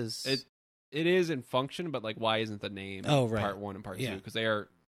think it is. It is in function, but like, why isn't the name part 1 and part 2? Because they are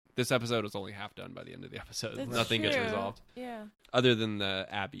This episode was only half done by the end of the episode. That's Nothing gets true. resolved. Yeah. Other than the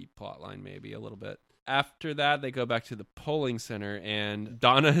Abby plotline, maybe a little bit. After that, they go back to the polling center, and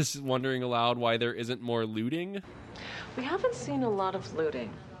Donna is wondering aloud why there isn't more looting. We haven't seen a lot of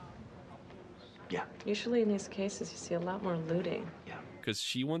looting. Yeah. Usually in these cases, you see a lot more looting. Because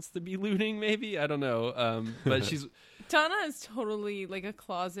she wants to be looting, maybe? I don't know. But she's... Donna is totally like a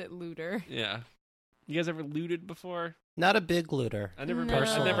closet looter. Yeah. You guys ever looted before? Not a big looter. I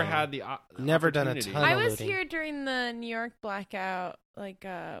never had the Never done a opportunity. ton I of was looting. here during the New York blackout, like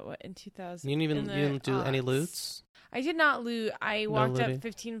in 2000. You didn't do any aughts. loots? I did not loot. I walked looting? up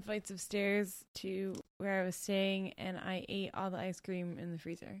 15 flights of stairs to where I was staying, and I ate all the ice cream in the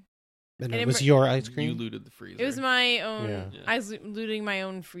freezer. And it was your ice cream? You looted the freezer. It was my own. Yeah. I was looting my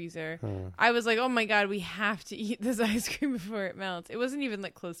own freezer. Huh. I was like, oh my God, we have to eat this ice cream before it melts. It wasn't even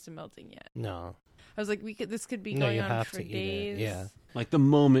like close to melting yet. No. I was like, this could be No, going you on have for to eat days. it. Yeah. Like the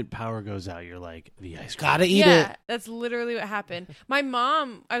moment power goes out, you're like, the ice cream. Gotta eat Yeah, it. that's literally what happened. My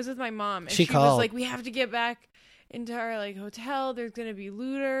mom, I was with my mom, and She she was called. like, we have to get back into our like hotel. There's gonna be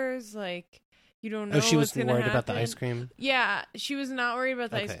looters. Like, you don't know. Oh, she was what's gonna worried about the happen." ice cream? Yeah, she was not worried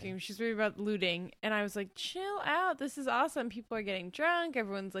about the ice Okay. cream. She's worried about looting. And I was like, chill out. This is awesome. People are getting drunk.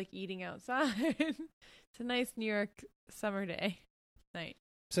 Everyone's like eating outside. It's a nice New York summer day night.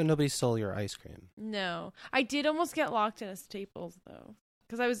 So nobody stole your ice cream? No, I did almost get locked in a Staples though,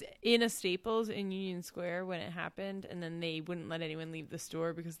 because I was in a Staples in Union Square when it happened, and then they wouldn't let anyone leave the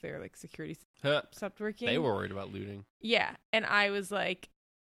store because their like security stopped working. They were worried about looting. Yeah, and I was like,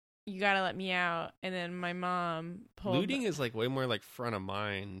 "You gotta let me out." And then my mom pulled. Looting is like way more like front of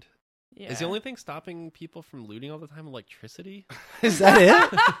mind. Yeah. Is the only thing stopping people from looting all the time electricity? Is that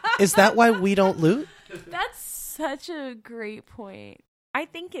it? Is that why we don't loot? That's such a great point. I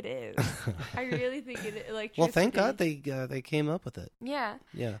think it is. I really think it is. Electricity. Well, thank God they came up with it. Yeah.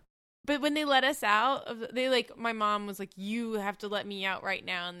 Yeah. But when they let us out, my mom was like, "You have to let me out right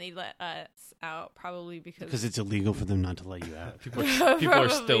now," and they let us out probably because it's illegal for them not to let you out. People are still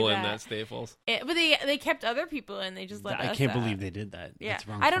Probably in that. that Staples. But they kept other people in. They just let us I can't out. believe they did that. Yeah, That's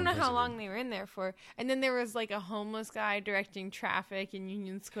wrong I for don't know how president. long they were in there for. And then there was like a homeless guy directing traffic in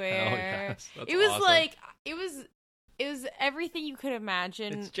Union Square. Oh, yes. That's It was awesome. like it was everything you could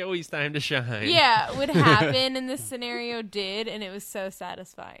imagine. It's Joey's time to shine. Yeah, would happen, and this scenario did, and it was so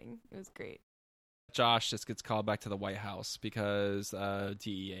satisfying. It was great. Josh just gets called back to the White House because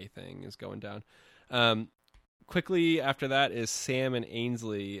DEA thing is going down. Quickly after that is Sam and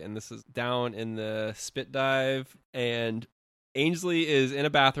Ainsley, and this is down in the spit dive, and Ainsley is in a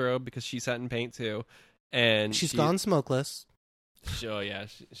bathrobe because she's set in paint too, and She's gone smokeless. Oh yeah,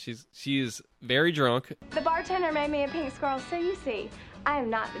 she's very drunk. The bartender made me a pink squirrel, so you see, I am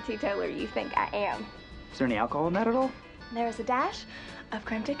not the teetotaler you think I am. Is there any alcohol in that at all? There's a dash of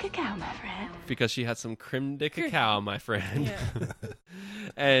creme de cacao, my friend. Because she had some creme de cacao, my friend.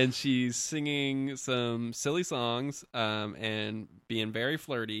 And she's singing some silly songs and being very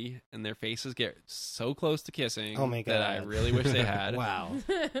flirty, and their faces get so close to kissing Oh my that I God. really wish they had. Wow.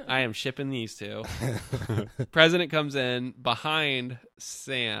 I am shipping these two. President comes in behind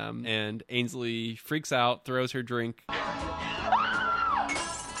Sam, and Ainsley freaks out, throws her drink,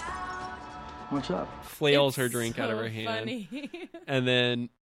 What's up? flails her drink out of her hand. Funny. And then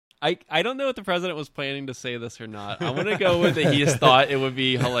I don't know if the president was planning to say this or not. I want to go with that he just thought it would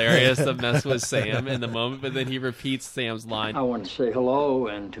be hilarious to mess with Sam in the moment, but then he repeats Sam's line. I wanted to say hello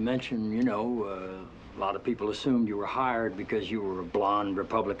and to mention, a lot of people assumed you were hired because you were a blonde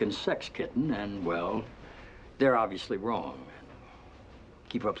Republican sex kitten, and, well, they're obviously wrong.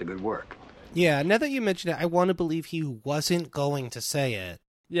 Keep up the good work. Yeah, now that you mention it, I want to believe he wasn't going to say it.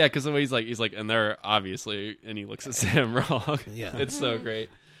 Yeah, because the way he's like, and they're obviously, and he looks at Sam wrong. Yeah. It's so great.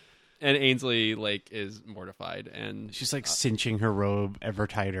 And Ainsley, is mortified, and She's cinching her robe ever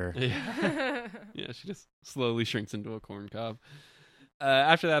tighter. Yeah. Yeah, she just slowly shrinks into a corn cob.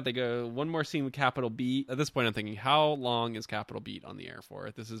 After that, they go one more scene with Capital Beat. At this point, I'm thinking, how long is Capital Beat on the air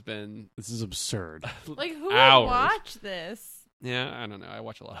for? This is absurd. Like, who hours. would watch this? Yeah, I don't know. I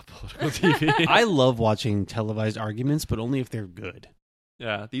watch a lot of political TV. I love watching televised arguments, but only if they're good.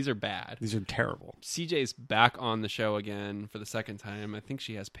 Yeah, these are bad. These are terrible. CJ's back on the show again for the second time. I think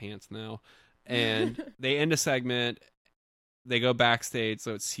she has pants now. And they end a segment. They go backstage,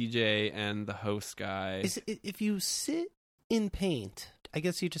 so it's CJ and the host guy. If you sit in paint, I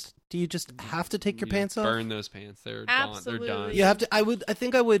guess do you just have to take your You pants off? Burn those pants. They're Absolutely. They're done. You have to. I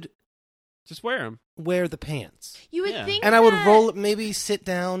think I would just wear them. Wear the pants. You would think and I would that- roll. Maybe sit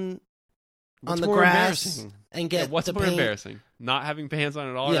down on the more grass embarrassing? and get what's the more paint. embarrassing? Not having pants on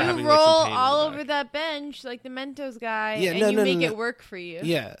at all, or Yeah. You having roll like some paint all on the over that bench like the Mentos guy, Yeah, and no, you no, make no, it no. work for you.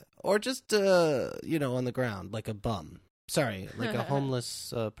 Yeah, or just on the ground like a bum. Sorry, like a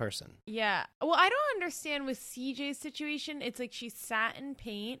homeless person. Yeah. Well, I don't understand with CJ's situation. It's like she sat in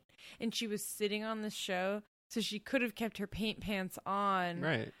paint and she was sitting on the show, so she could have kept her paint pants on.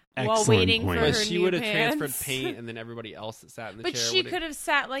 Right. While Excellent waiting point. for But her she new would have pants. transferred paint, and then everybody else that sat in the But chair. she would've- could have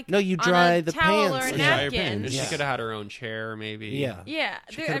sat like No, you on dry a the towel pants. or a Yeah. Dry your napkin. pants. She Yeah. could have had her own chair, maybe. Yeah. Yeah,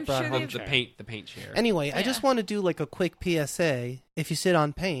 She there- could have I'm brought sure home they've. chair. The paint chair. Anyway, I Yeah. just want to do like a quick PSA. If you sit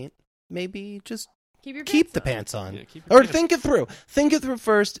on paint, maybe just Keep your keep pants the on. pants on. Yeah, keep your Or pants- think it through. Think it through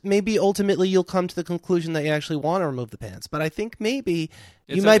first. Maybe ultimately you'll come to the conclusion that you actually want to remove the pants. But I think maybe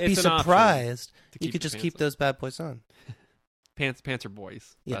you might be it's an option surprised to you keep could the just pants keep on. those bad boys on. Pants are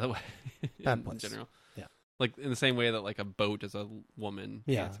boys, Yeah. by the way. Bad in boys. general. Yeah. Like in the same way that like a boat is a woman.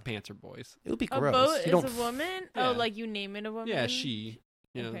 Yeah. Pants are boys. It would be A gross. boat You is don't a woman? Yeah. Oh, like you name it a woman? Yeah, she.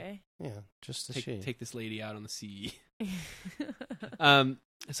 You know, Okay. Yeah, just a take, she. take this lady out on the sea.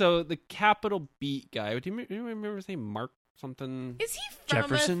 So the Capitol Beat guy. Do you remember his name? Mark something. Is he from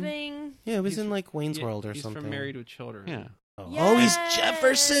Jefferson? a thing? Yeah, it was He's- in like Wayne's Yeah, World or he's something. from Married with Children. Yeah. Oh, he's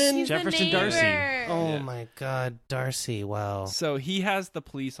Jefferson. He's the Jefferson Darcy. neighbor. Oh Yeah. my God, Darcy! Wow. So he has the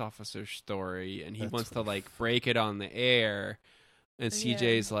police officer story, and he That's wants to rough. like break it on the air. And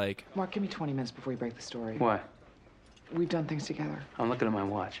CJ's like, Mark, give me 20 minutes before you break the story. Why? We've done things together. I'm looking at my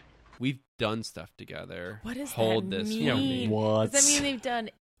watch. "We've done stuff together. What does Hold that this mean? for me." What? Does that mean they've done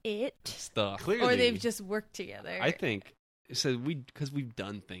it? Stuff. Or they've just worked together? I think so. Because we've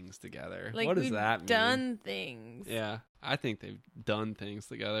done things together. Like, what does we've that mean? done things. Yeah, I think they've done things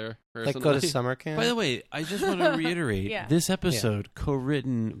together. Like go to personally. summer camp. By the way, I just want to reiterate Yeah. this episode,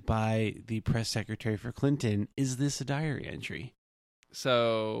 co-written by the press secretary for Clinton. Is this a diary entry?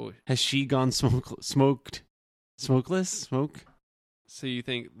 So, Has she gone smokeless? Smoke? so you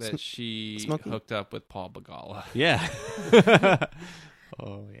think that she Smokey? hooked up with Paul Begala Yeah.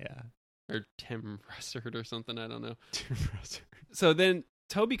 Oh yeah. or Tim Russert or something? I don't know. So then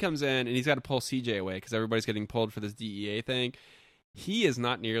Toby comes in and he's got to pull CJ away because everybody's getting pulled for this DEA thing. He is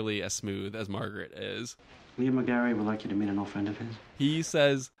not nearly as smooth as Margaret is. Leo McGarry would like you to meet an old friend of his. He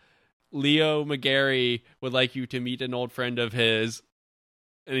says Leo McGarry would like you to meet an old friend of his.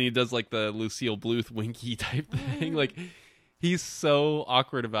 And he does like the Lucille Bluth winky type thing. Like, he's so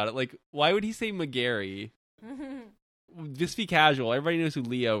awkward about it. Like, why would he say McGarry? Just be casual. Everybody knows who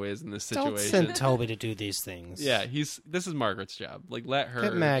Leo is in this situation. Don't send Toby to do these things. Yeah, this is Margaret's job. Like, let her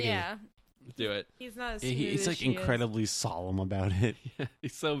Get Maggie. Yeah. do it. He's not as smooth He's as like she is. incredibly solemn about it. Yeah,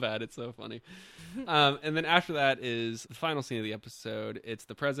 he's so bad. It's so funny. And then after that is the final scene of the episode. It's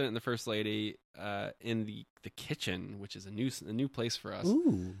the president and the first lady in the kitchen, which is a new place for us,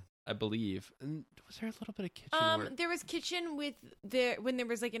 Ooh. I believe. And was there a little bit of kitchen work? There was kitchen with when there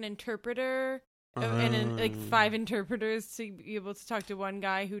was like an interpreter and then like 5 interpreters to be able to talk to one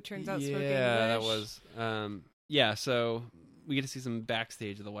guy who turns out spoke English. Yeah, that was. So we get to see some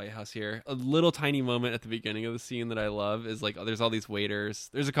backstage of the White House here. A little tiny moment at the beginning of the scene that I love is like, there's all these waiters.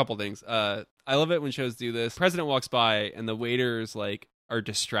 There's a couple things. I love it when shows do this. President walks by and the waiters like are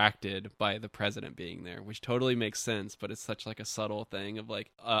distracted by the president being there, which totally makes sense, but it's such like a subtle thing of like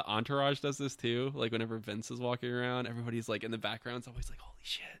Entourage does this too. Like whenever Vince is walking around, everybody's like in the background. It's always like, holy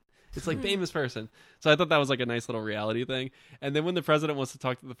shit. It's like famous person. So I thought that was like a nice little reality thing. And then when the president wants to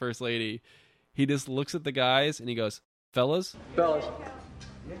talk to the first lady, he just looks at the guys and he goes, fellas.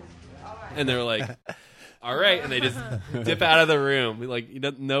 And they're like, all right. And they just dip out of the room. Like,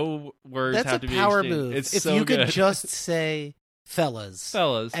 no words That's have a to be power exchanged. move. It's if so you good. could just say fellas,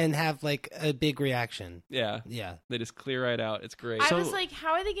 and have like a big reaction. Yeah. Yeah. They just clear right out. It's great. I was like,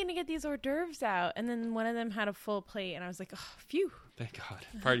 how are they going to get these hors d'oeuvres out? And then one of them had a full plate, and I was like, oh, phew. Thank God.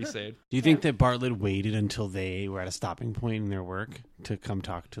 Party saved. Do you think that Bartlett waited until they were at a stopping point in their work to come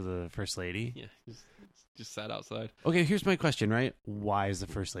talk to the first lady? Yeah. Just sat outside. Okay, here's my question, right? Why is the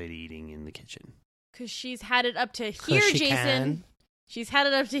first lady eating in the kitchen? Because she's had it up to here, she Jason. can. She's had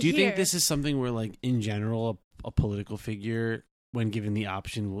it up to here. Do you think this is something where, like, in general, a political figure, when given the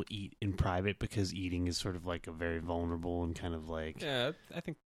option, will eat in private because eating is sort of like a very vulnerable and kind of like... Yeah, I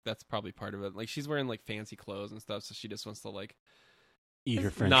think that's probably part of it. Like, she's wearing like fancy clothes and stuff, so she just wants to like eat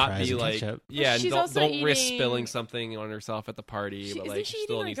her French not fries be and like, ketchup. yeah, and She's don't also risk eating- spilling something on herself at the party. But Isn't like, she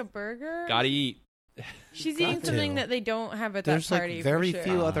still eating like needs, a burger? gotta eat. She's Got eating something to. that they don't have at There's that party. like very for sure.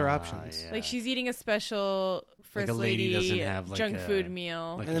 few other options. yeah. Like she's eating a special first a lady lady doesn't have, like, junk a- food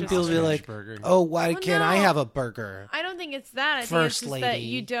meal. like And then Just- people will be like, burger. "Oh, why Well, can't I no. have a burger?" I don't think it's that. I think First it's just that lady.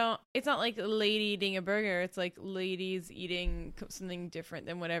 you don't. It's not like a lady eating a burger. It's like ladies eating something different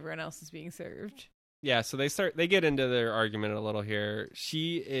than what everyone else is being served. Yeah, so they get into their argument a little here.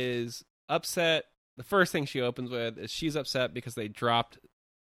 She is upset. The first thing she opens with is she's upset because they dropped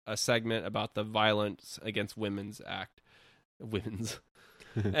a segment about the Violence Against Women's Act.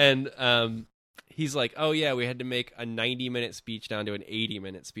 And he's like, "Oh yeah, we had to make a 90-minute speech down to an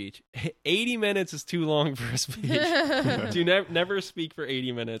 80-minute speech. 80 minutes is too long for a speech. Do never speak for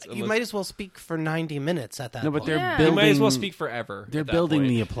 80 minutes. You might as well speak for 90 minutes at that No, point. but they're Yeah. building. You might as well speak forever. They're at that building point.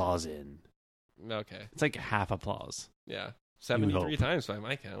 the applause in. Okay. It's like half applause. Yeah. You would 73 hope. times by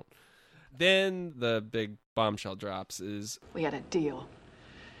my count. Then the big bombshell drops is We had a deal.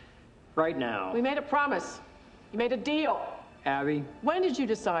 Right now, We made a promise. You made a deal. Abby, When did you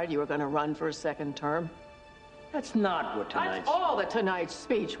decide you were going to run for a second term? that's not what That's tonight's... all that tonight's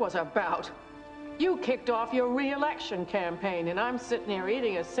speech was about. You kicked off your re-election campaign, and I'm sitting here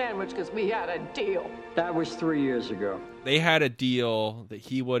eating a sandwich because we had a deal. That was 3 years ago. they had a deal that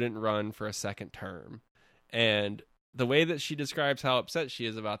he wouldn't run for a second term. And the way that she describes how upset she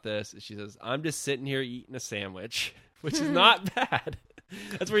is about this is she says, "I'm just sitting here eating a sandwich," which is not bad.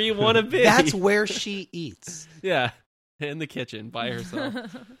 That's where you want to be. That's where she eats. Yeah, in the kitchen by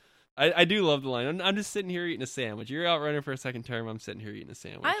herself. I do love the line. I'm just sitting here eating a sandwich. You're out running for a second term. I'm sitting here eating a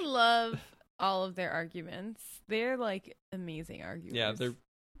sandwich. I love all of their arguments. They're like amazing arguments. Yeah, they're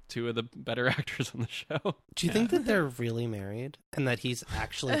two of the better actors on the show. Do you think that they're really married and that he's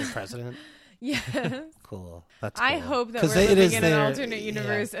actually the president? Yes. Cool. That's I cool. hope that 'Cause we're it living is in an their- alternate yeah.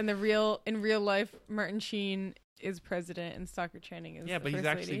 universe, and in real life, Martin Sheen is president and Stalker Channing is Yeah, the but he's first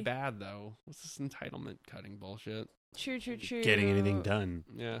actually lady. bad though. What's this entitlement cutting bullshit? True. Getting anything done.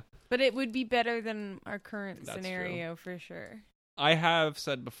 Yeah. But it would be better than our current That's scenario for sure. I have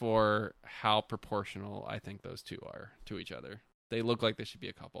said before how proportional I think those two are to each other. They look like they should be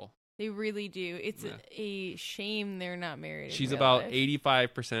a couple. They really do. It's Yeah. a shame they're not married. in She's real about life.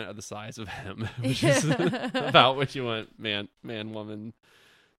 85% of the size of him, which is about what you want, man, woman.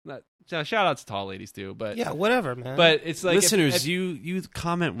 Not, shout out to tall ladies too, but Yeah, whatever, man. But it's like Listeners, if- you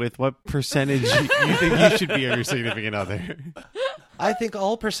comment with what percentage you think you should be on your significant other. I think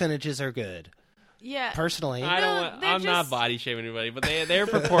all percentages are good. Yeah. Personally. I don't. they're I'm not just- body shaming anybody, but they're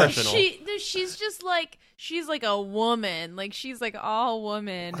proportional. She's just like she's like a woman. Like she's like all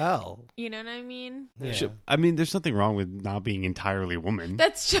woman. Oh. You know what I mean? Yeah. I mean, there's nothing wrong with not being entirely woman.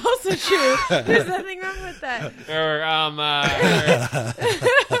 That's also true. There's nothing wrong with that.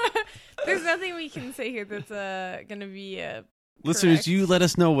 There's nothing we can say here that's gonna be Listeners, correct. you let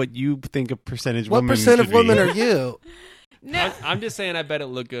us know what you think a percentage What woman percent of should women be. are you? No. I'm just saying. I bet it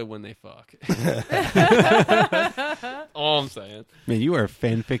look good when they fuck. All I'm saying. Man, you are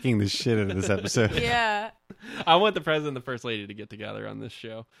fanficking the shit out of this episode. Yeah. I want the president and the first lady to get together on this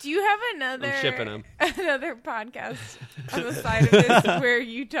show. Do you have another I'm shipping 'em. another podcast on the side of this where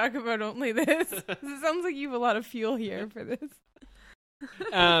you talk about only this? It sounds like you have a lot of fuel here for this.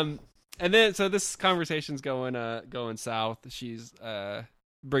 And then so this conversation's going south. She's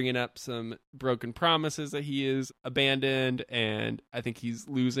bringing up some broken promises that he is abandoned, and I think he's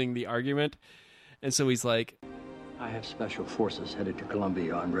losing the argument. And so he's like, I have special forces headed to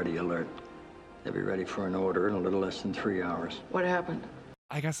Colombia on ready alert. They'll be ready for an order in a little less than 3 hours. What happened?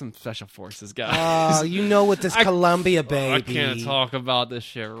 I got some special forces, guys. Oh, you know what this Columbia baby. I can't talk about this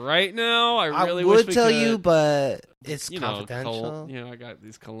shit right now. I really would wish we tell could. you, but it's you confidential. know, I got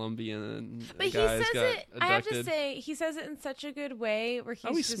these Colombian But he guys says got it. I have to abducted. say, he says it in such a good way where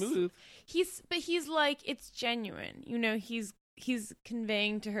he's He's just smooth. He's like it's genuine. You know, he's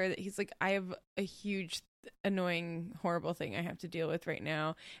conveying to her that he's like, I have a huge, annoying, horrible thing I have to deal with right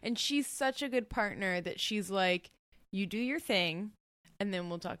now, and she's such a good partner that she's like, you do your thing, and then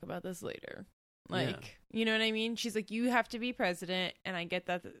we'll talk about this later. Like, you know what I mean? She's like, you have to be president, and I get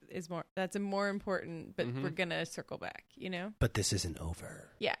that's more important, but Mhm. we're gonna circle back. You know? But this isn't over.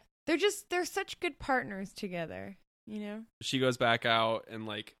 Yeah, they're such good partners together. You know? She goes back out and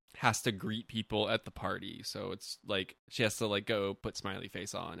like has to greet people at the party. So it's like she has to like go put smiley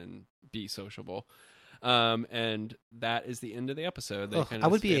face on and be sociable. And that is the end of the episode. They Ugh, kind I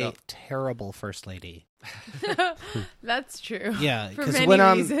of would be split a up. terrible first lady. That's true. Yeah, for because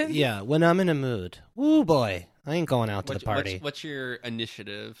many reasons. when I'm in a mood, woo boy, I ain't going out to the What's- party. What's your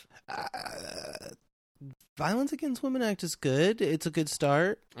initiative? Violence Against Women Act is good. It's a good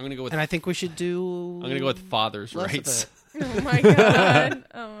start. I'm gonna go with. and I think we should do. I'm gonna go with fathers' less of rights. it. Oh my god!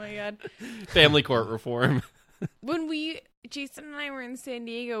 Oh my god! Family court reform. When we Jason and I were in San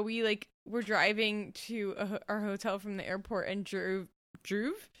Diego. We were driving to our hotel from the airport and drove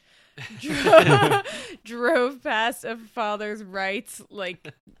past a father's rights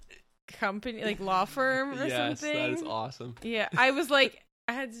company, law firm or yes, something. That is awesome. Yeah, I was I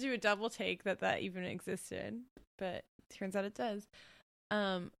had to do a double take that even existed, but turns out it does.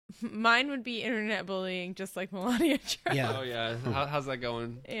 Mine would be internet bullying, just like Melania Trump. Yeah. Oh yeah. How's that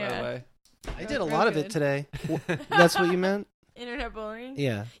going? By the way, I did a lot of it today. That's what you meant? Internet bullying.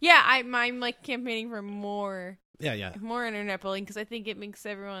 Yeah. Yeah, I'm campaigning for more. Yeah. More internet bullying because I think it makes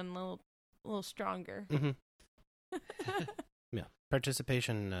everyone a little stronger. Mm-hmm. Yeah.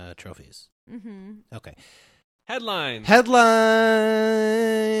 Participation trophies. Mm-hmm. Okay. Headlines. I got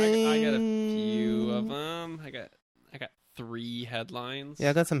a few of them. I got 3 headlines.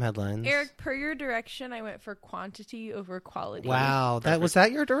 Yeah, I got some headlines. Eric, per your direction, I went for quantity over quality. Wow, was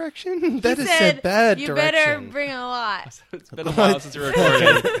that your direction? That is said, a bad you direction. better bring a lot. It's been a while since we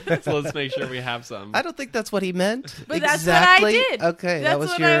recorded, so let's make sure we have some. I don't think that's what he meant. But exactly. That's what I did. Okay, that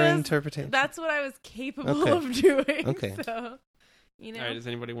was your interpretation. That's what I was capable of doing. Okay. So, All right, does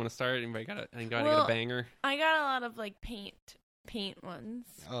anybody want to start? Anybody got a banger? I got a lot of paint ones.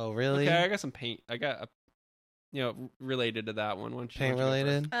 Oh, really? Okay, I got some paint. I got related to that one. Paint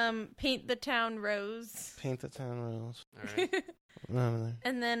related? Paint the town rose. Paint the town rose. All right.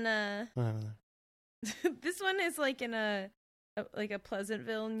 And then this one is in a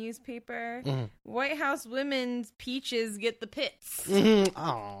Pleasantville newspaper. Mm-hmm. White House women's peaches get the pits. Mm-hmm.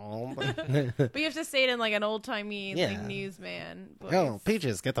 Oh. But you have to say it in an old timey newsman voice. Oh,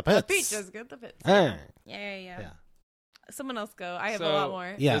 peaches get the pits. Peaches get the pits. Yeah. Someone else go. I have a lot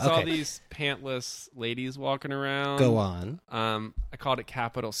more. Yeah, there's all these pantless ladies walking around. Go on. I called it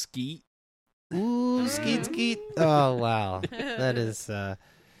Capital Skeet. Ooh, skeet. Oh, wow. That is,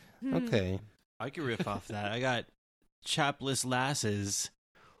 okay. I could riff off that. I got chapless lasses.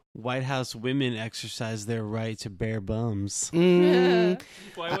 White House women exercise their right to bare bums. Why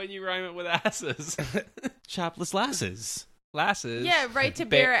wouldn't you rhyme it with asses? Chapless lasses. Lasses? Yeah, right to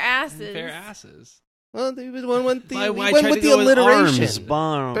bare asses. Bare asses. Well, we went with the Arms. alliteration.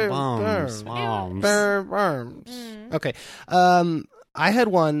 Bombs. Okay. I had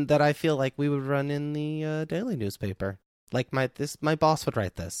one that I feel like we would run in the daily newspaper. My boss would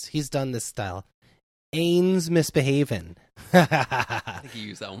write this. He's done this style. Ains misbehaving. I think you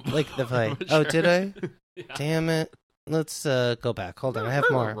used that one. Like the fight. Oh, did I? Yeah. Damn it. Let's go back. Hold on. I have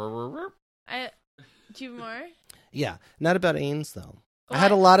more. Do you have more? Yeah. Not about Ains, though. What? I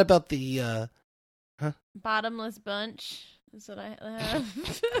had a lot about the... Bottomless bunch is what I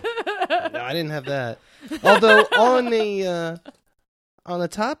have. No, I didn't have that. Although on the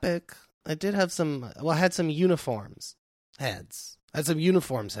topic, I did have some. Well, I had some uniforms heads. I had some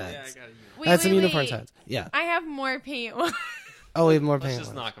uniforms heads. Yeah, I had some uniforms heads. Yeah. I have more paint ones. Oh, we have more paint. Let's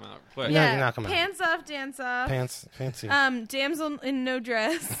just knock them out. Quick. Yeah, knock them out. Pants off, dance off. Pants, fancy. Damsel in no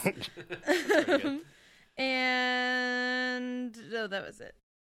dress. And that was it.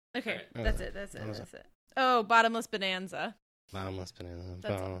 Okay, that's it. Oh, bottomless bonanza. Bottomless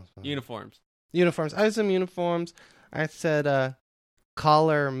bonanza. Uniforms. I had some uniforms. I said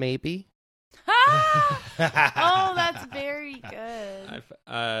collar maybe. Oh, that's very good.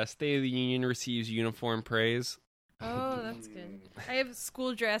 State of the Union receives uniform praise. Oh, that's good. I have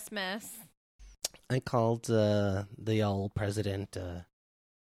school dress mess. I called the old president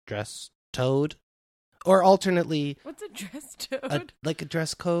dress toad. Or alternately, what's a dress toad? Like a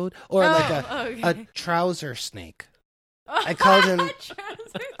dress code, or a trouser snake. I called him.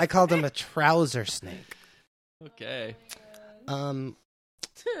 I called him a trouser snake. Okay. I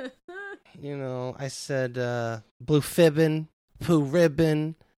said blue fibbin, poo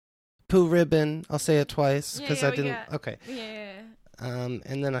ribbon. I'll say it twice because I didn't. Okay. Yeah.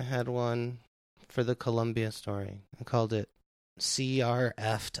 And then I had one for the Columbia story. I called it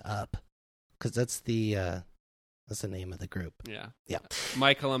CRF'd up. Because that's the name of the group. Yeah. Yeah.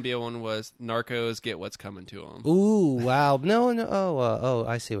 My Columbia one was Narcos Get What's Coming to Them. Ooh, wow. No. Oh,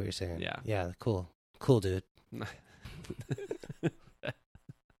 I see what you're saying. Yeah. Yeah, cool, dude.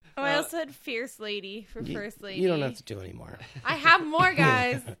 I also had Fierce Lady for First Lady. You don't have to do any more. I have more,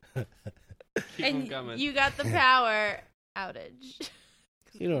 guys. Keep them coming. You got the power outage.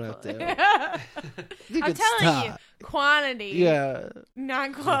 You don't have to. I'm telling you, quantity. Yeah.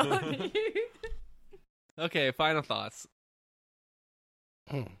 Not quality. Okay, final thoughts.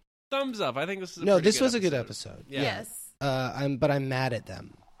 Thumbs up. I think this is was a good episode. Yeah. Yes. I'm mad at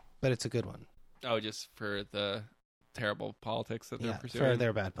them, but it's a good one. Oh, just for the terrible politics that they're pursuing? For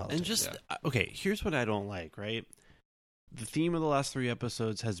their bad politics. And just, okay, here's what I don't like, right? The theme of the last 3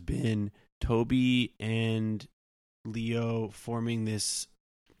 episodes has been Toby and Leo forming this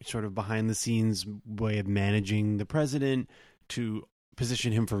sort of behind the scenes way of managing the president to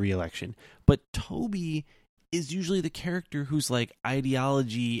position him for re-election. But Toby is usually the character whose like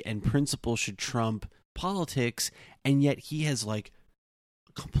ideology and principle should trump politics, and yet he has like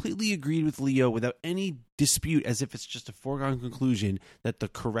completely agreed with Leo without any dispute, as if it's just a foregone conclusion that the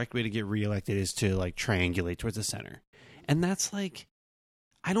correct way to get reelected is to like triangulate towards the center. And that's like,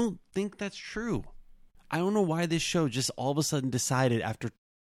 I don't think that's true. I don't know why this show just all of a sudden decided, after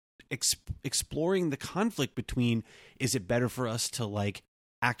exploring the conflict between, is it better for us to like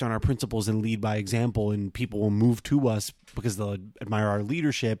act on our principles and lead by example and people will move to us because they'll admire our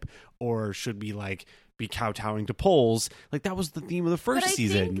leadership, or should we like be kowtowing to polls? Like, that was the theme of the first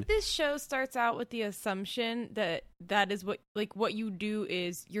season. I think this show starts out with the assumption that is what you do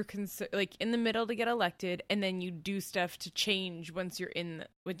is you're like in the middle to get elected, and then you do stuff to change once you're in.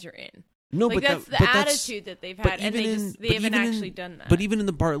 No, like, but that's the attitude that they've had, and they haven't actually done that. But even in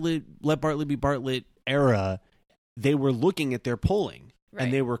the let Bartlett be Bartlett era, they were looking at their polling, right,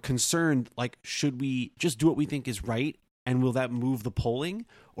 and they were concerned, like, should we just do what we think is right, and will that move the polling,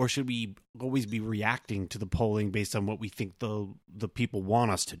 or should we always be reacting to the polling based on what we think the people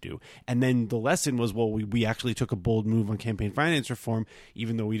want us to do? And then the lesson was, well, we actually took a bold move on campaign finance reform,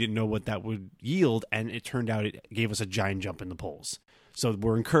 even though we didn't know what that would yield, and it turned out it gave us a giant jump in the polls. So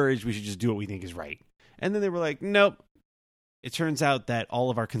we're encouraged, we should just do what we think is right. And then they were like, nope. It turns out that all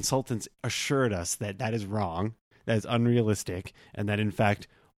of our consultants assured us that that is wrong, that is unrealistic, and that in fact,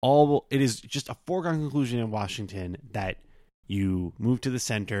 it is just a foregone conclusion in Washington that you move to the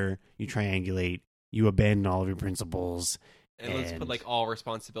center, you triangulate, you abandon all of your principles. And let's put like all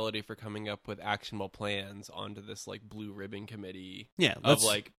responsibility for coming up with actionable plans onto this like blue ribbon committee of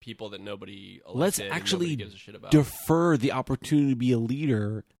like people that nobody elected. Let's actually gives a shit about. Defer the opportunity to be a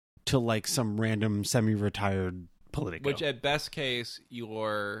leader to like some random semi-retired politico. Which at best case,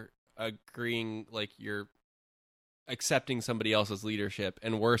 you're agreeing, like you're accepting somebody else's leadership,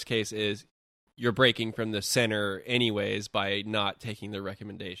 and worst case is you're breaking from the center anyways by not taking their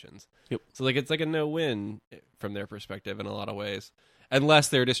recommendations. Yep. So like it's like a no-win from their perspective in a lot of ways, unless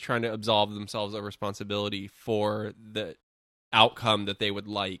they're just trying to absolve themselves of responsibility for the outcome that they would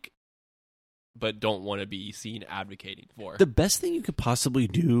like, but don't want to be seen advocating for. The best thing you could possibly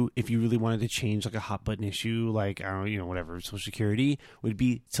do if you really wanted to change like a hot button issue, like, I don't know, whatever, Social Security, would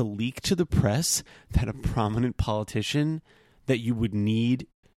be to leak to the press that a prominent politician that you would need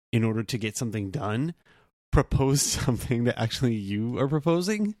in order to get something done propose something that actually you are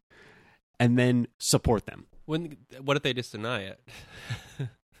proposing, and then support them. What if they just deny it?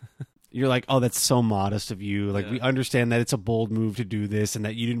 You're like, oh, that's so modest of you. Like, we understand that it's a bold move to do this and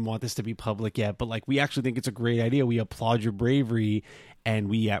that you didn't want this to be public yet, but like, we actually think it's a great idea. We applaud your bravery, and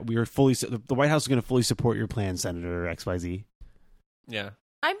we are fully, the White House is going to fully support your plan, Senator XYZ. Yeah.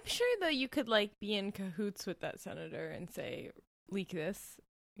 I'm sure that you could like be in cahoots with that senator and say, leak this,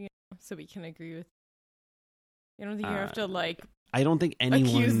 so we can agree with. You don't think you have to like. I don't think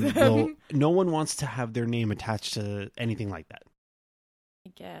anyone will. No one wants to have their name attached to anything like that.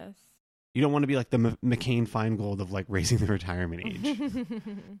 I guess. You don't want to be like the McCain-Feingold of like raising the retirement age.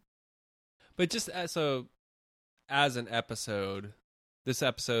 But just so as an episode, this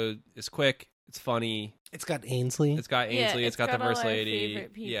episode is quick. It's funny. It's got Ainsley. It's got the first lady.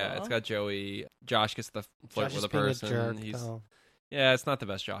 Yeah, it's got Joey. Josh gets the flirt with a person. Jerk, yeah, it's not the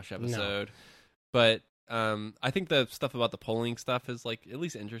best Josh episode, but I think the stuff about the polling stuff is like at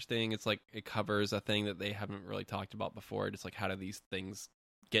least interesting. It's like it covers a thing that they haven't really talked about before. Just like how do these things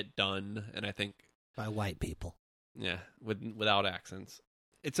get done? And I think by white people. Yeah, without accents.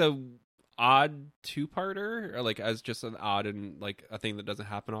 It's a odd two-parter, or like as just an odd and like a thing that doesn't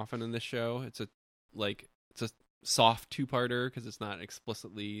happen often in this show. It's a soft two-parter because it's not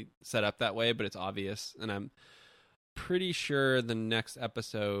explicitly set up that way, but it's obvious. And I'm pretty sure the next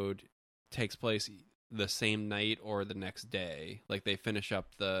episode takes place the same night or the next day. Like they finish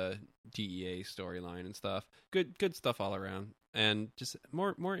up the DEA storyline and stuff. Good stuff all around, and just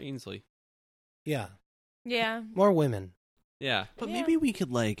more Ainsley. Yeah. Yeah. More women. Yeah. But maybe we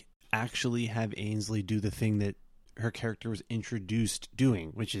could like actually have Ainsley do the thing that her character was introduced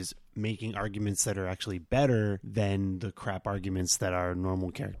doing, which is making arguments that are actually better than the crap arguments that our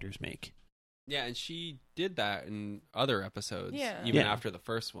normal characters make. Yeah, and she did that in other episodes, after the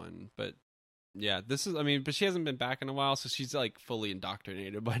first one. But yeah, but she hasn't been back in a while, so she's like fully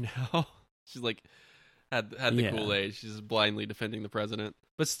indoctrinated by now. She's like had the Kool-Aid. She's just blindly defending the president,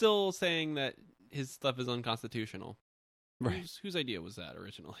 but still saying that his stuff is unconstitutional. Right. Whose idea was that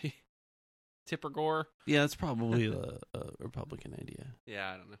originally? Tipper Gore? Yeah, that's probably a Republican idea.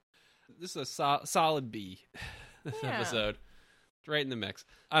 Yeah, I don't know. This is a solid B. this Yeah. episode. It's right in the mix.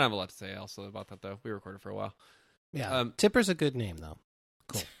 I don't have a lot to say also about that, though. We recorded for a while. Yeah. Tipper's a good name, though.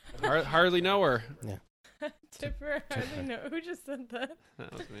 Cool. Hardly know her. Yeah. Tipper, hardly know. Who just said that?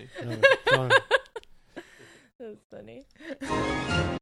 That was me. No, That's funny.